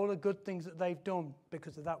write all the good things that they've done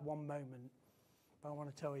because of that one moment. But I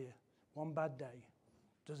want to tell you, one bad day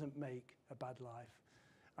doesn't make a bad life.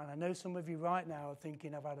 And I know some of you right now are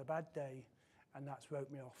thinking, I've had a bad day, and that's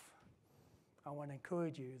wrote me off. I want to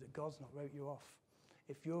encourage you that God's not wrote you off.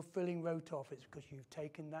 If you're feeling wrote off, it's because you've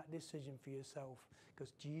taken that decision for yourself.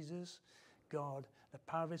 Because Jesus, God, the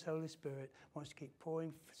power of his Holy Spirit, wants to keep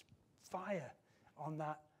pouring fire on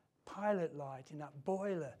that pilot light, in that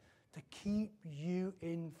boiler, to keep you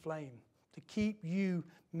in flame, to keep you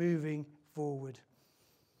moving forward.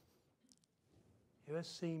 Who has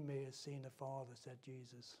seen me has seen the Father, said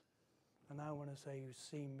Jesus. And I want to say, who's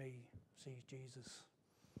seen me sees Jesus.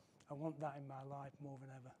 I want that in my life more than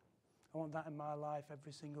ever. I want that in my life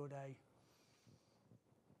every single day.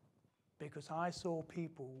 Because I saw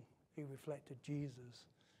people who reflected Jesus,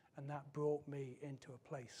 and that brought me into a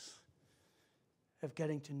place of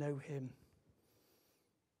getting to know him.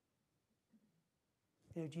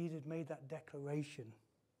 Jesus made that declaration,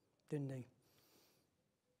 didn't he?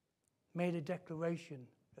 Made a declaration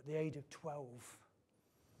at the age of 12,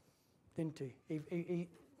 didn't he? He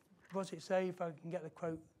what's it say, if I can get the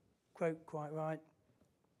quote quite right?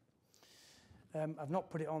 I've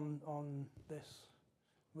not put it on this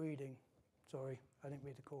reading. Sorry, I didn't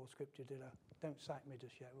read the core scripture, did I? Don't sack me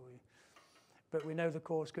just yet, will you? But we know the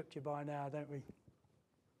core scripture by now, don't we?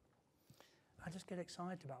 I just get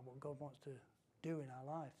excited about what God wants to do in our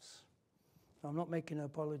lives. So I'm not making an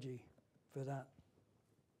apology for that.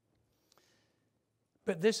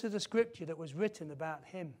 But this is the scripture that was written about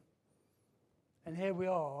him. And here we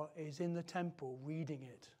are, he's in the temple reading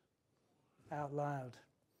it out loud.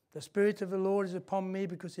 The Spirit of the Lord is upon me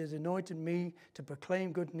because he has anointed me to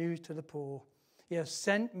proclaim good news to the poor. He has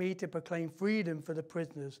sent me to proclaim freedom for the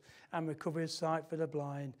prisoners and recovery of sight for the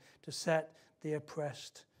blind, to set the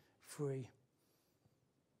oppressed free.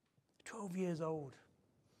 12 years old.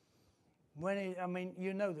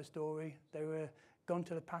 You know the story. They were gone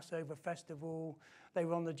to the Passover festival. They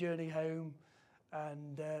were on the journey home.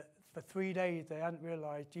 And for 3 days, they hadn't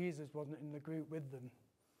realized Jesus wasn't in the group with them.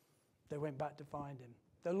 They went back to find him.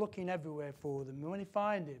 They're looking everywhere for them. And when they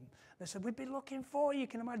find him, they said, we've been looking for you. You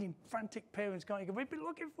can imagine frantic parents going, we've been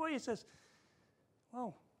looking for you. He says,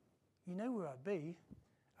 well, you know where I'd be?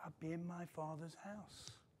 I'd be in my Father's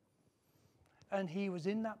house. And he was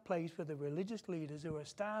in that place with the religious leaders who were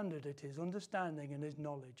astounded at his understanding and his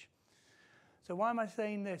knowledge. So why am I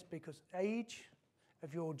saying this? Because age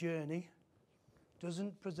of your journey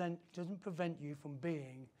doesn't prevent you from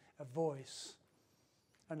being a voice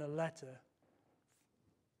and a letter,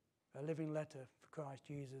 a living letter for Christ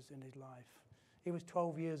Jesus in his life. He was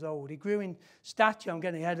 12 years old. He grew in stature. I'm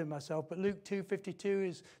getting ahead of myself, but Luke 2:52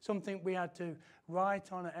 is something we had to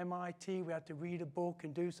write on at MIT. We had to read a book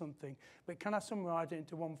and do something. But can I summarize it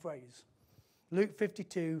into one phrase? Luke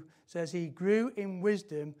 52 says he grew in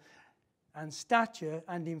wisdom and stature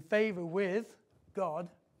and in favor with God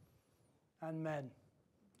and men.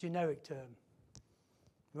 Generic term,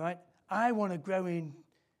 right? I want to grow in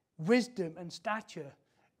wisdom and stature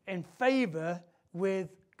in favor with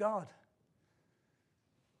God.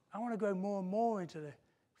 I want to grow more and more into the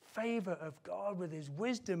favor of God with his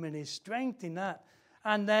wisdom and his strength in that.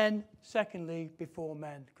 And then, secondly, before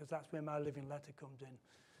men, because that's where my living letter comes in.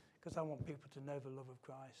 Because I want people to know the love of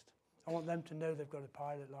Christ. I want them to know they've got a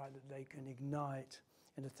pilot light that they can ignite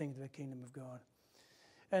in the things of the kingdom of God.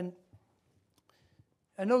 And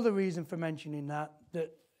another reason for mentioning that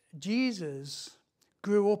Jesus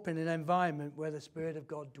grew up in an environment where the Spirit of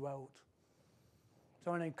God dwelt. So I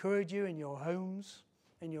want to encourage you in your homes,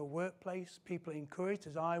 in your workplace, people encouraged,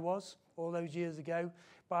 as I was all those years ago,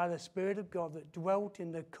 by the Spirit of God that dwelt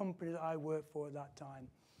in the company that I worked for at that time.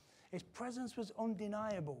 His presence was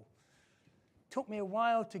undeniable. It took me a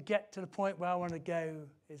while to get to the point where I want to go,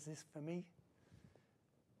 is this for me?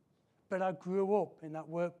 But I grew up in that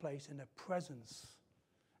workplace in the presence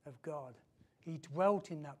of God. He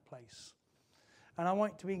dwelt in that place. And I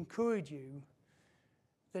want to encourage you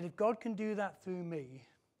that if God can do that through me,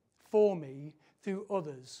 for me, through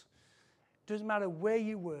others, doesn't matter where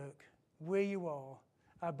you work, where you are,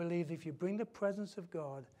 I believe if you bring the presence of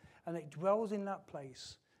God and it dwells in that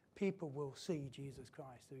place, people will see Jesus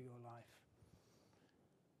Christ through your life.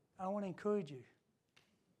 I want to encourage you.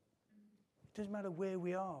 It doesn't matter where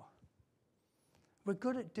we are. We're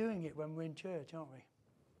good at doing it when we're in church, aren't we?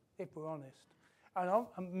 If we're honest. And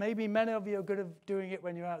maybe many of you are good at doing it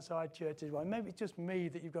when you're outside church as well. Maybe it's just me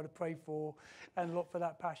that you've got to pray for and look for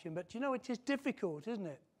that passion. But you know, it is difficult, isn't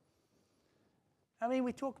it? I mean,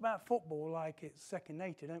 we talk about football like it's second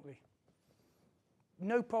nature, don't we?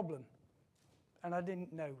 No problem. And I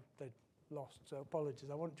didn't know they'd lost, so apologies.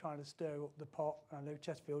 I wasn't trying to stir up the pot. I know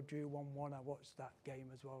Chesterfield drew 1-1. I watched that game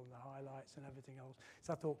as well, and the highlights and everything else.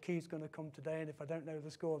 So I thought Keith's going to come today, and if I don't know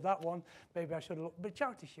the score of that one, maybe I should have looked. But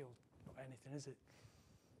Charity Shield, not anything, is it?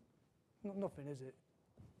 Nothing, is it?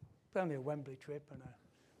 It's only a Wembley trip and a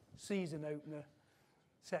season opener.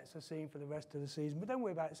 Sets the scene for the rest of the season. But don't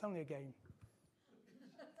worry about it, it's only a game.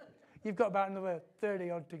 You've got about another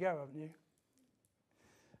 30-odd to go, haven't you?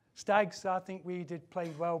 Stags, I think we did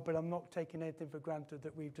play well, but I'm not taking anything for granted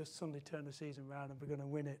that we've just suddenly turned the season around and we're going to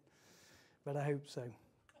win it. But I hope so.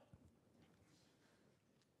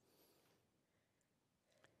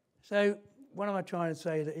 So, what am I trying to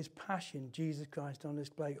say? That his passion, Jesus Christ, on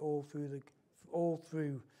display all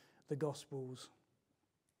through the Gospels.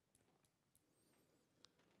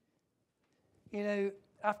 You know,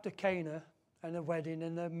 after Cana and the wedding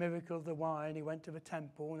and the miracle of the wine, he went to the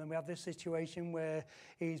temple, and then we have this situation where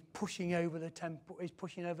he's pushing over the temple, he's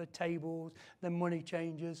pushing over tables, the money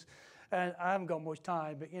changers. And I haven't got much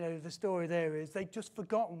time, but you know, the story there is they'd just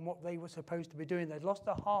forgotten what they were supposed to be doing. They'd lost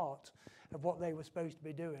the heart of what they were supposed to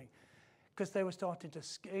be doing. Because they were starting to,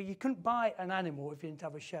 you couldn't buy an animal if you didn't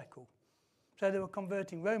have a shekel. So they were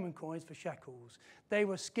converting Roman coins for shekels. They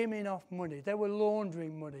were skimming off money. They were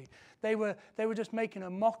laundering money. They were just making a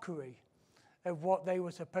mockery of what they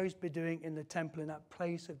were supposed to be doing in the temple, in that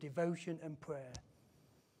place of devotion and prayer.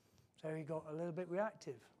 So he got a little bit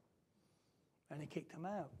reactive, and he kicked them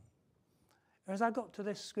out. As I got to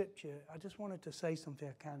this scripture, I just wanted to say something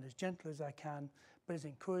I can, as gentle as I can, but as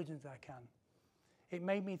encouraging as I can. It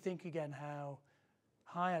made me think again how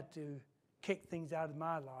I had to kick things out of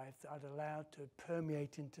my life that I'd allowed to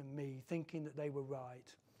permeate into me, thinking that they were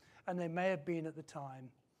right. And they may have been at the time,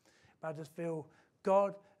 but I just feel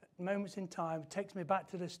God, at moments in time, takes me back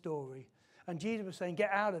to this story. And Jesus was saying,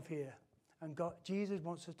 get out of here. And Jesus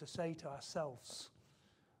wants us to say to ourselves,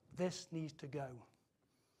 this needs to go.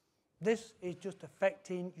 This is just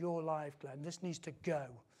affecting your life, Glenn. This needs to go.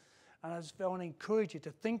 And I just want to encourage you to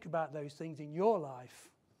think about those things in your life.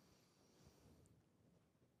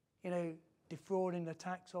 You know, defrauding the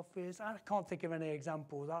tax office. I can't think of any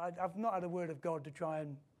examples. I've not had a word of God to try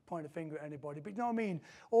and point a finger at anybody. But you know what I mean?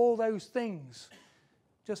 All those things.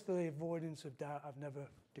 Just for the avoidance of doubt, I've never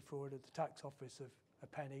defrauded the tax office of a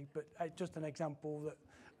penny, but just an example that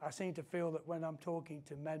I seem to feel that when I'm talking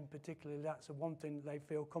to men particularly, that's the one thing that they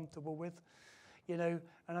feel comfortable with, you know,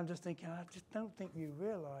 and I'm just thinking, I just don't think you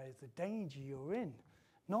realise the danger you're in,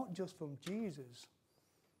 not just from Jesus,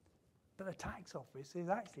 but the tax office is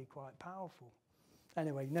actually quite powerful.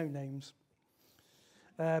 Anyway, no names.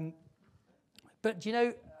 But, you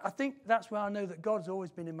know, I think that's where I know that God's always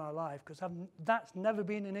been in my life, because that's never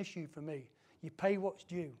been an issue for me. You pay what's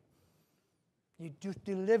due. You just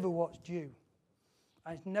deliver what's due.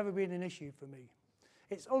 And it's never been an issue for me.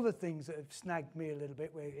 It's other things that have snagged me a little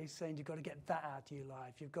bit, where he's saying you've got to get that out of your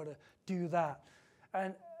life. You've got to do that.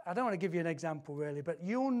 And I don't want to give you an example, really, but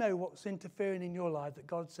you'll know what's interfering in your life that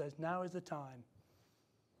God says, now is the time.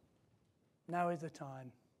 Now is the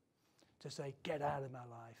time to say, get out of my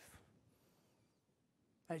life.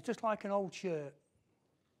 And it's just like an old shirt.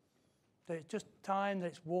 It's just time that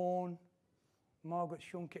it's worn. Margaret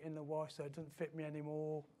shrunk it in the wash so it doesn't fit me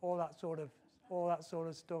anymore. All that sort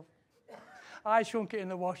of stuff. I shrunk it in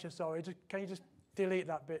the washer, sorry. Can you just delete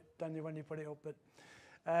that bit, Daniel, when you put it up?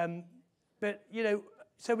 But you know,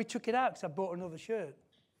 so we took it out because I bought another shirt.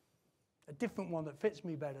 A different one that fits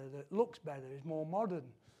me better, that looks better, is more modern.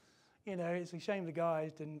 You know, it's a shame the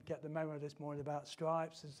guys didn't get the memo this morning about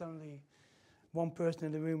stripes. There's only one person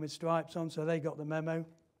in the room with stripes on, so they got the memo.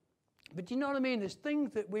 But do you know what I mean? There's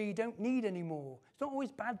things that we don't need anymore. It's not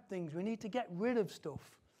always bad things. We need to get rid of stuff.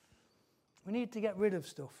 We need to get rid of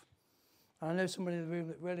stuff. And I know somebody in the room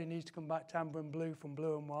that really needs to come back to amber and blue from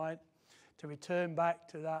blue and white, to return back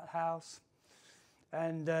to that house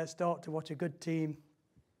and start to watch a good team.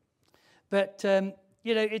 But,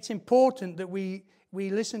 you know, it's important that we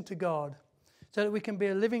listen to God so that we can be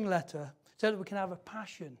a living letter, so that we can have a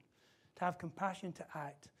passion, to have compassion to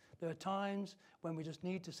act. There are times when we just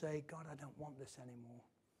need to say, God, I don't want this anymore.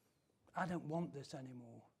 I don't want this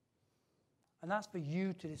anymore. And that's for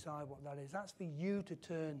you to decide what that is. That's for you to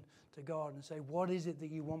turn to God and say, what is it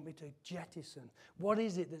that you want me to jettison? What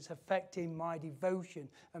is it that's affecting my devotion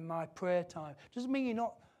and my prayer time? Doesn't mean you're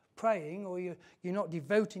not praying or you're not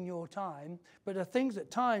devoting your time, but there are things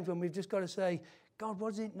at times when we've just got to say, God,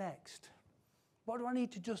 what's it next? What do I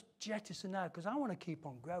need to just jettison now? Because I want to keep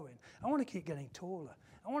on growing. I want to keep getting taller.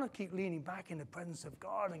 I want to keep leaning back in the presence of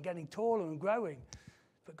God and getting taller and growing.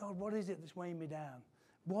 But God, what is it that's weighing me down?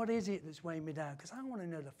 What is it that's weighing me down? Because I want to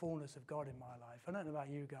know the fullness of God in my life. I don't know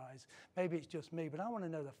about you guys. Maybe it's just me, but I want to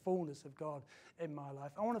know the fullness of God in my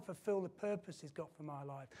life. I want to fulfill the purpose He's got for my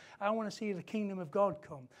life. I want to see the kingdom of God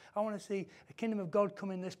come. I want to see the kingdom of God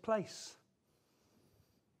come in this place.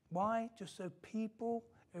 Why? Just so people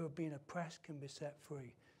who have been oppressed can be set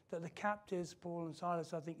free. That the captives, Paul and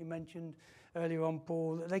Silas, I think you mentioned earlier on,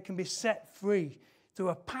 Paul, that they can be set free through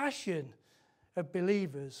a passion of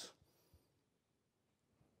believers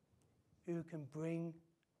who can bring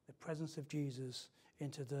the presence of Jesus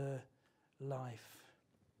into their life.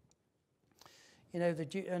 You know,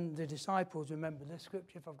 the disciples remember this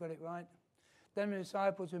scripture, if I've got it right. Then the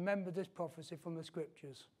disciples remembered this prophecy from the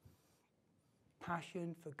scriptures.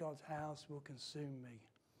 Passion for God's house will consume me.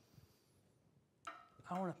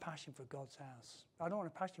 I want a passion for God's house. I don't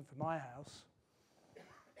want a passion for my house.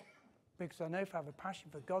 Because I know if I have a passion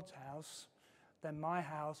for God's house, then my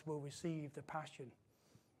house will receive the passion.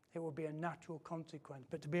 It will be a natural consequence.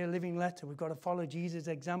 But to be a living letter, we've got to follow Jesus'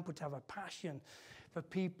 example, to have a passion for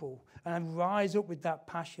people and rise up with that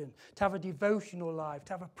passion, to have a devotional life,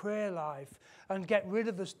 to have a prayer life, and get rid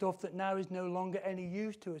of the stuff that now is no longer any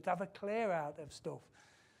use to us, to have a clear out of stuff.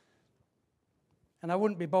 And I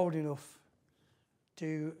wouldn't be bold enough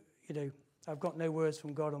to, you know, I've got no words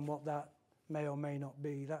from God on what that may or may not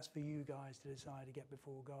be. That's for you guys to decide to get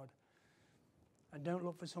before God. And don't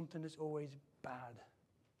look for something that's always bad.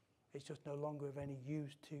 It's just no longer of any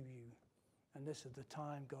use to you. And this is the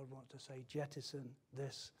time God wants to say, jettison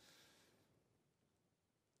this.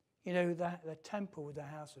 You know, the temple was a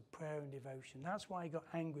house of prayer and devotion. That's why He got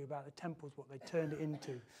angry about the temples, what they turned it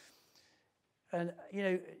into. And, you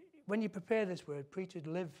know, when you prepare this word, preachers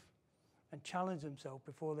live and challenge themselves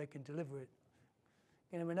before they can deliver it.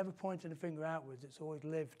 You know, we're never pointing the finger outwards. It's always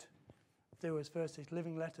lived. There was first this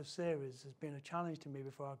living letter series has been a challenge to me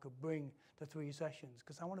before I could bring the 3 sessions,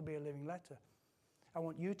 because I want to be a living letter. I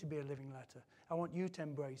want you to be a living letter. I want you to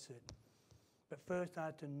embrace it. But first I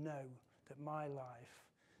had to know that my life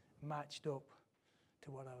matched up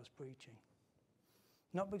to what I was preaching.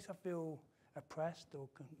 Not because I feel oppressed or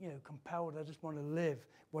compelled. I just want to live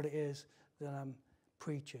what it is that I'm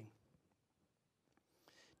preaching.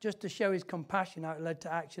 Just to show His compassion, how it led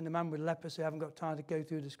to action. The man with leprosy, I haven't got time to go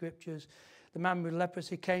through the scriptures. The man with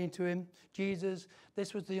leprosy came to Him. Jesus,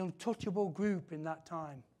 this was the untouchable group in that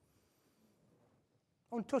time.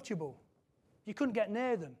 untouchable. You couldn't get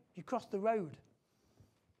near them. You crossed the road.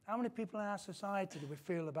 How many people in our society do we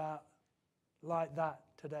feel about like that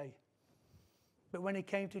today? But when it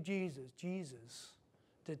came to Jesus, Jesus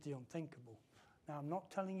did the unthinkable. Now, I'm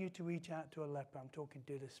not telling you to reach out to a leper. I'm talking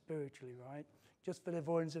to this spiritually, right? Just for the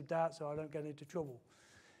avoidance of doubt so I don't get into trouble,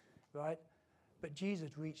 right? But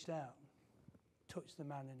Jesus reached out, touched the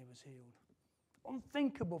man, and he was healed.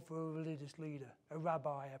 Unthinkable for a religious leader, a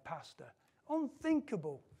rabbi, a pastor.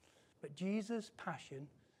 Unthinkable. But Jesus' passion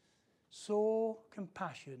saw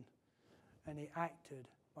compassion, and he acted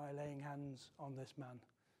by laying hands on this man.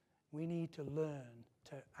 We need to learn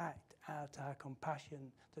to act out our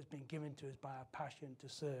compassion that's been given to us by our passion to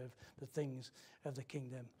serve the things of the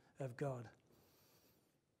kingdom of God.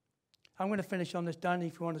 I'm going to finish on this, Danny,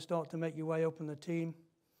 if you want to start to make your way up on the team.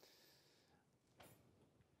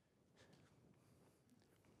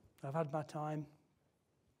 I've had my time.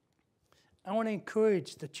 I want to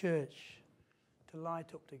encourage the church to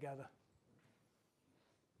light up together.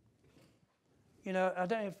 You know, I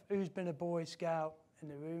don't know who's been a Boy Scout in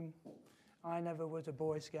the room. I never was a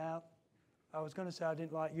Boy Scout. I was going to say I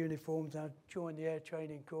didn't like uniforms. I joined the Air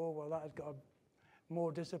Training Corps. Well, that has got a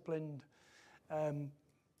more disciplined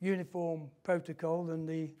uniform protocol than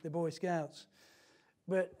the Boy Scouts.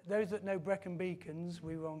 But those that know Brecon Beacons,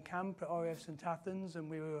 we were on camp at RAF St Athens, and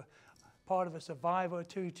we were part of a survival,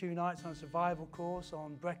 two nights on a survival course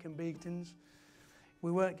on Brecon Beacons.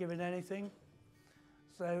 We weren't given anything.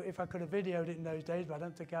 So if I could have videoed it in those days, but I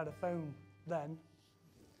don't think I had a phone then.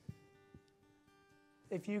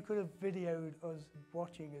 If you could have videoed us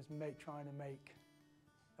watching us trying to make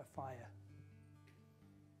a fire.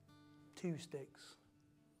 2 sticks.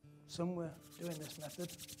 Some were doing this method.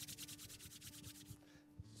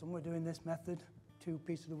 Some were doing this method, 2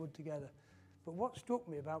 pieces of wood together. But what struck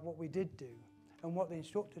me about what we did do and what the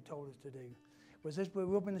instructor told us to do was as we're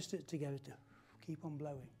rubbing the sticks together to keep on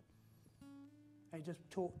blowing. And he just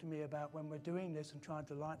talked to me about when we're doing this and trying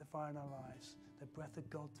to light the fire in our lives, the breath of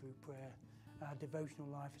God through prayer. Our devotional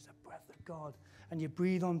life is the breath of God. And you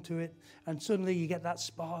breathe onto it, and suddenly you get that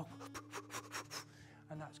spark.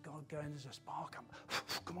 And that's God going, there's a spark.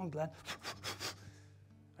 Come on, Glenn.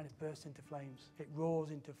 And it bursts into flames. It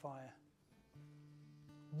roars into fire.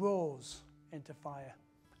 Roars into fire.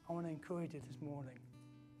 I want to encourage you this morning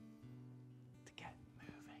to get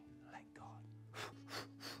moving. Let God.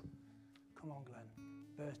 Come on, Glenn.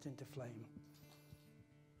 Burst into flame.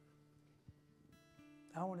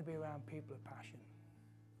 I want to be around people of passion.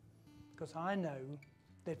 Because I know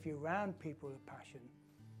that if you're around people of passion,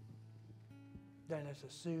 then it's a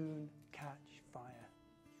soon catch fire.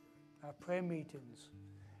 Our prayer meetings,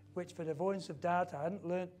 which for the avoidance of doubt, I hadn't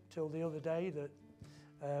learnt till the other day that,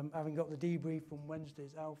 having got the debrief from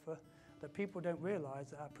Wednesday's Alpha, that people don't realise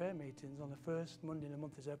that our prayer meetings on the first Monday in the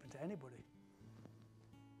month is open to anybody.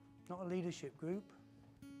 Not a leadership group.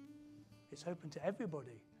 It's open to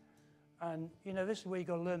everybody. And, you know, this is where you've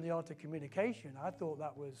got to learn the art of communication. I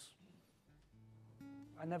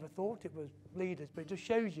never thought it was leaders, but it just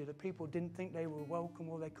shows you that people didn't think they were welcome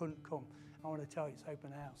or they couldn't come. I want to tell you, it's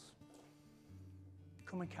open house.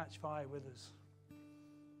 Come and catch fire with us.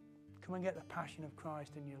 Come and get the passion of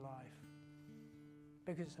Christ in your life.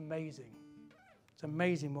 Because it's amazing. It's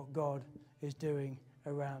amazing what God is doing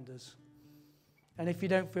around us. And if you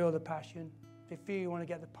don't feel the passion, if you feel you want to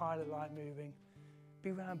get the pilot light moving, be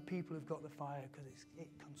around people who've got the fire, because it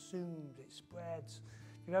consumes, it spreads.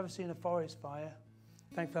 If you've ever seen a forest fire,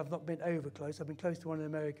 thankfully I've not been over close. I've been close to one in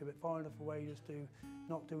America, but far enough away just to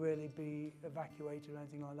not to really be evacuated or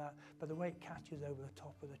anything like that. But the way it catches over the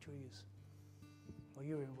top of the trees. Well,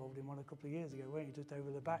 you were involved in one a couple of years ago, weren't you? Just over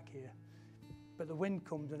the back here. But the wind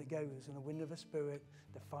comes and it goes, and the wind of the Spirit,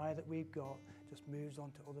 the fire that we've got, just moves on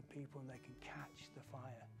to other people and they can catch the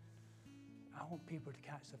fire. I want people to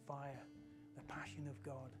catch the fire. The passion of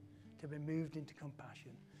God, to be moved into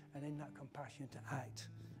compassion, and in that compassion to act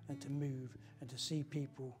and to move and to see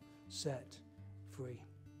people set free.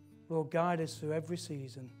 Lord, guide us through every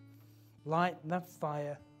season. Light that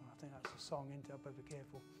fire. I think that's a song, isn't it? I better be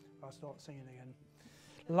careful if I start singing again.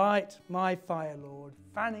 Light my fire, Lord.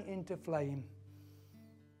 Fan it into flame.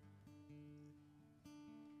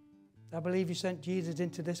 I believe you sent Jesus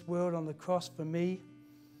into this world on the cross for me,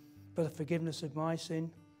 for the forgiveness of my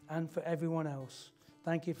sin, and for everyone else.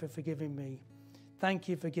 Thank you for forgiving me. Thank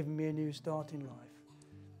you for giving me a new start in life.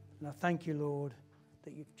 And I thank you, Lord,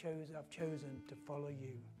 that I've chosen to follow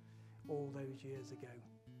you all those years ago.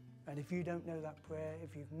 And if you don't know that prayer,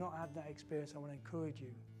 if you've not had that experience, I want to encourage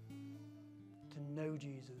you to know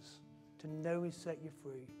Jesus, to know He's set you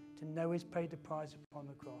free, to know He's paid the price upon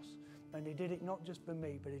the cross. And He did it not just for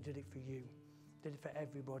me, but He did it for you. did it for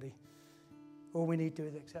everybody. All we need to do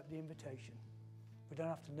is accept the invitation. We don't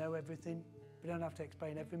have to know everything. We don't have to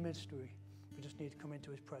explain every mystery. We just need to come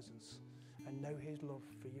into his presence and know his love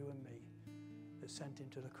for you and me that sent him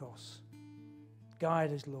to the cross.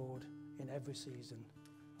 Guide us, Lord, in every season.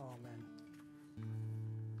 Amen.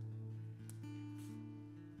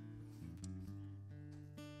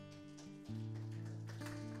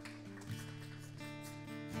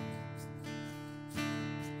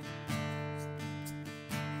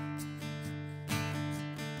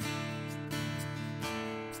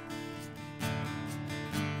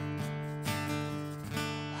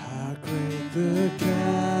 The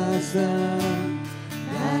chasm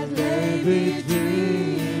that lay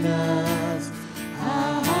between us,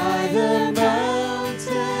 how high the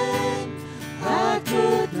mountain I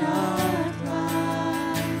could not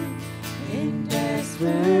climb. In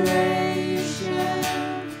desperation,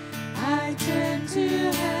 I turned to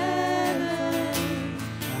heaven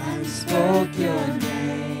and spoke your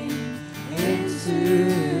name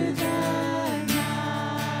into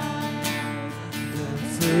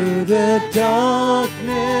through the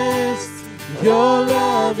darkness, your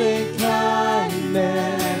loving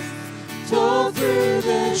kindness tore through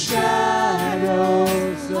the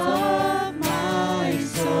shadows of my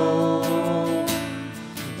soul.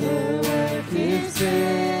 The work is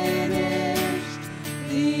finished,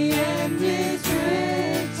 the end is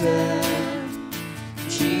written.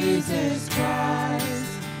 Jesus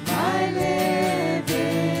Christ, my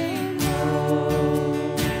living hope.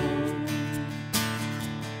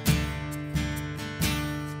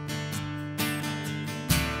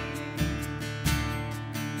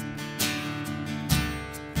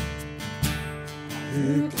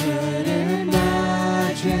 Who could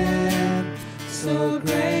imagine so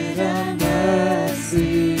great a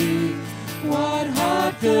mercy? What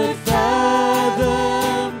heart could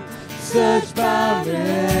fathom such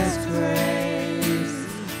boundless grace?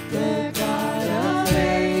 The God of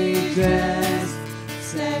ages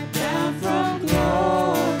stepped down from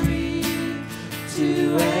glory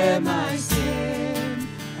to wear my sin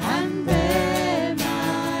and bear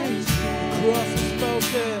my shame. The cross is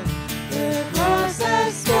spoken. The cross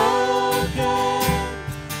has spoken,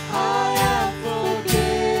 I am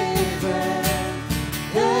forgiven.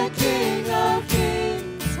 The King of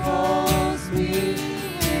Kings calls me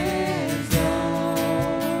his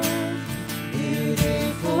own.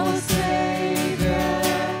 Beautiful Savior,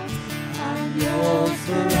 I'm yours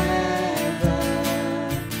forever.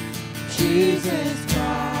 Jesus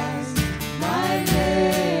Christ, my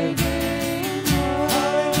living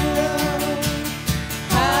hope.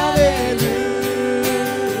 Hallelujah.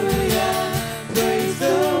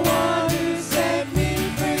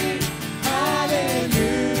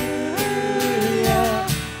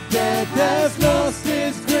 Has lost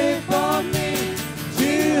his grip on me.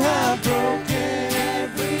 You have broken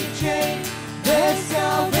every chain. There's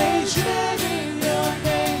salvation in your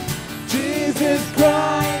name. Jesus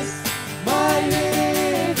Christ, my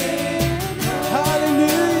living hope.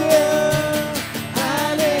 Hallelujah,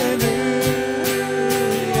 hallelujah.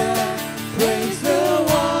 Praise the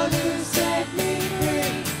one who set me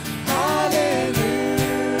free. Hallelujah.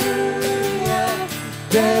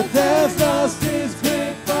 Death has lost his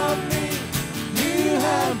grip on me.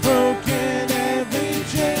 Broken every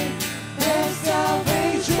chain. There's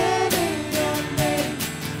salvation in your name.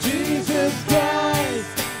 Jesus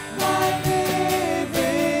Christ, my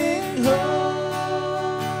living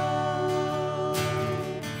hope.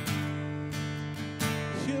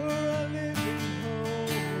 You're a living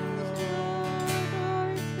hope,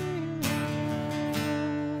 Lord.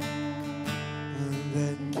 And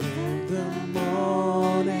then came the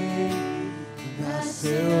morning that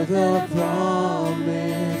sealed the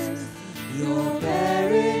promise. Your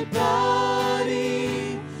buried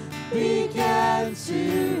body began to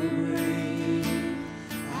breathe.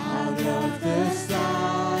 Out of the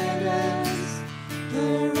silence, the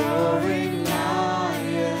roaring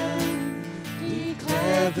lion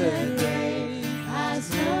declared the grave has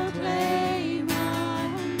no claim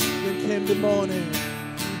on me. Then came the morning.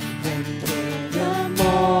 Then came the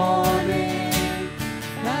morning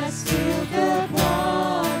that sealed the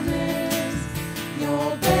promise. Your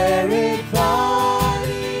buried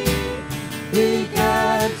body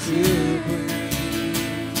began to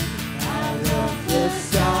breathe. Out of the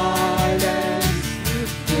silence,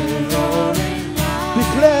 the roaring lion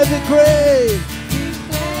declared the grave.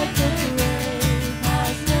 Declared the grave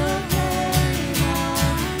has no claim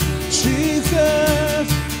on me. Jesus,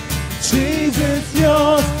 Jesus.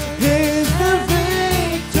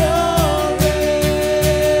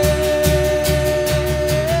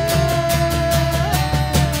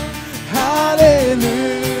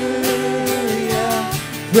 Hallelujah.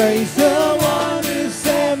 Praise the one who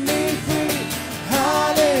set me free.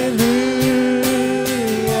 Hallelujah.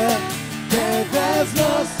 Death has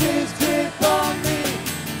lost its grip on me.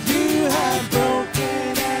 You have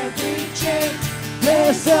broken every chain.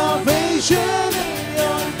 There's salvation in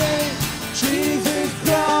your name. Jesus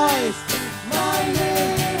Christ, my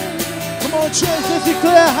name. Come on, church, let's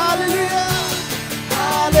declare hallelujah.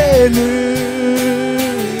 Hallelujah.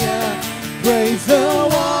 Praise the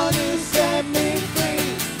one who set me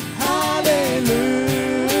free. Hallelujah.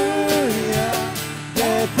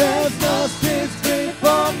 Death has lost its grip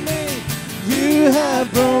on me. You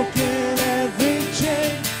have broken every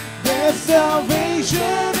chain. There's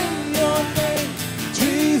salvation in your name.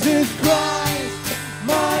 Jesus Christ,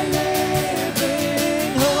 my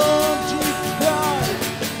living hope.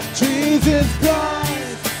 Jesus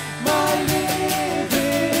Christ, my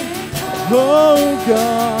living hope. Oh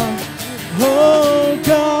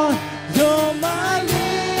God, you're my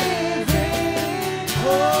living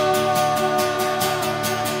hope.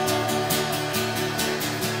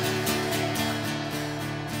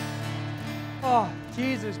 Oh,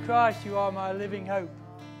 Jesus Christ, you are my living hope.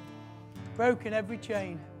 Broken every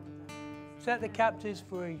chain. Set the captives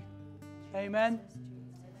free. Amen.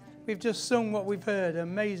 We've just sung what we've heard.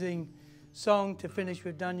 Amazing song to finish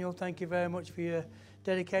with, Daniel. Thank you very much for your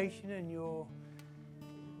dedication and your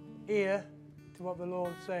ear to what the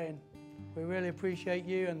Lord's saying. We really appreciate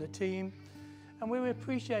you and the team. And we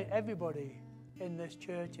appreciate everybody in this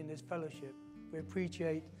church, in this fellowship. We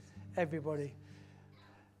appreciate everybody.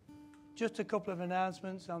 Just a couple of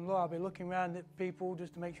announcements. I'll be looking around at people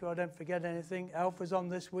just to make sure I don't forget anything. Alpha's on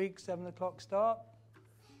this week, 7 o'clock start.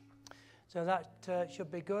 So that should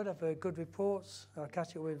be good. I've heard good reports. I'll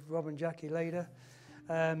catch up with Rob and Jackie later.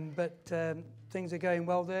 But things are going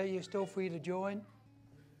well there. You're still free to join.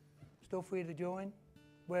 Still free to join.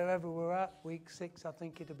 Wherever we're at, week 6 I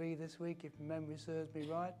think it'll be this week, if memory serves me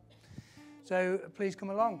right. So please come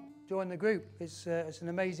along. Join the group. It's an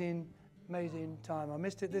amazing time. I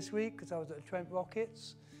missed it this week because I was at the Trent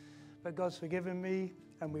Rockets. But God's forgiven me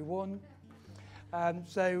and we won.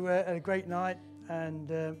 So a great night.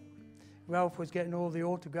 And Ralph was getting all the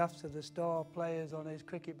autographs of the star players on his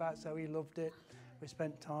cricket bat, so he loved it. We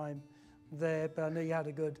spent time there, but I know you had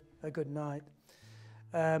a good night.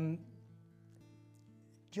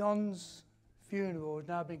 John's funeral has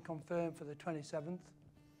now been confirmed for the 27th.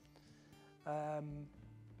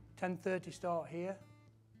 10:30 start here,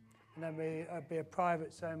 and then there'll be a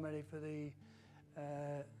private ceremony for the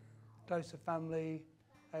closer family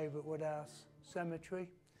over at Woodhouse Cemetery.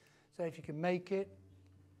 So if you can make it,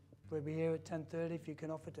 we'll be here at 10:30 if you can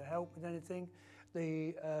offer to help with anything.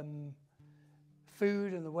 The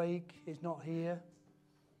food and the wake is not here,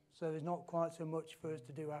 so there's not quite so much for us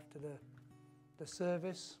to do after the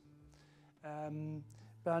service.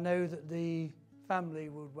 But I know that the family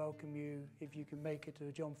would welcome you if you can make it to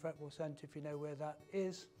the John Fretwell Centre, if you know where that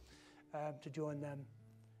is, to join them,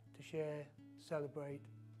 to share, celebrate,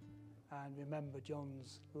 and remember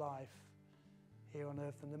John's life here on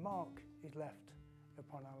earth and the mark he's left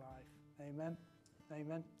upon our life. Amen.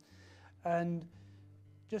 Amen. And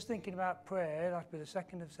just thinking about prayer, that'll be the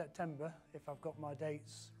 2nd of September, if I've got my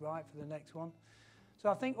dates right for the next one. So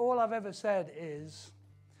I think all I've ever said is,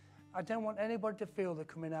 I don't want anybody to feel they're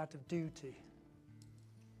coming out of duty,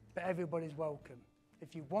 but everybody's welcome.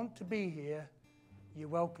 If you want to be here, you're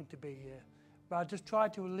welcome to be here. But I just try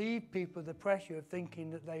to relieve people the pressure of thinking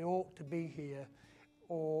that they ought to be here,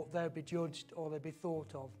 or they'll be judged, or they'll be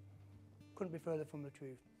thought of. Couldn't be further from the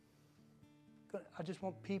truth. I just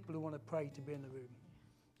want people who want to pray to be in the room.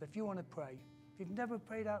 So if you want to pray, if you've never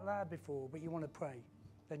prayed out loud before, but you want to pray,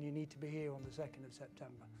 then you need to be here on the 2nd of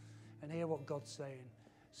September and hear what God's saying.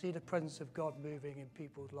 See the presence of God moving in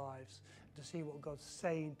people's lives, to see what God's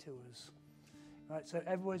saying to us. Right, so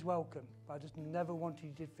everybody's welcome. I just never want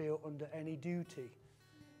you to feel under any duty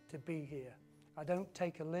to be here. I don't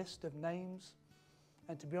take a list of names,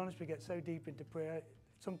 and to be honest, we get so deep into prayer,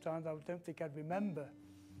 sometimes I don't think I'd remember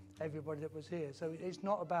everybody that was here. So it's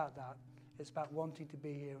not about that. It's about wanting to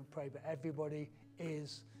be here and pray, but everybody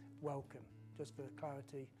is welcome, just for the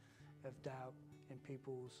clarity of doubt in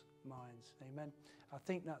people's minds. Amen. I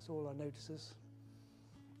think that's all our notices.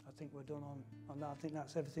 I think we're done on that. I think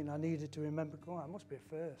that's everything I needed to remember. Oh, that must be a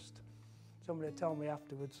first. Somebody will tell me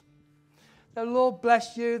afterwards. The Lord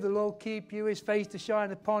bless you. The Lord keep you. His face to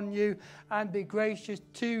shine upon you and be gracious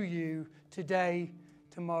to you today,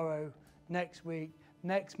 tomorrow, next week,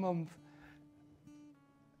 next month,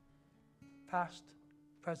 past,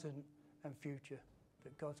 present, and future.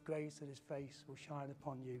 that God's grace and his face will shine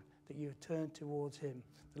upon you, that you turn towards him.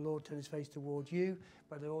 The Lord turn his face towards you,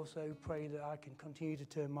 but I also pray that I can continue to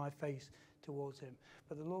turn my face towards him.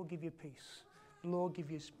 But the Lord give you peace. The Lord give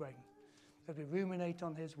you strength. As we ruminate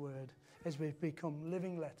on his word, as we become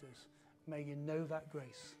living letters, may you know that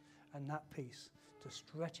grace and that peace to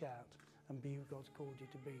stretch out and be who God's called you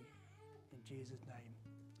to be. In Jesus' name,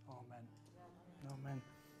 amen. Amen.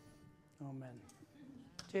 Amen.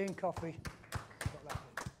 Tea and coffee.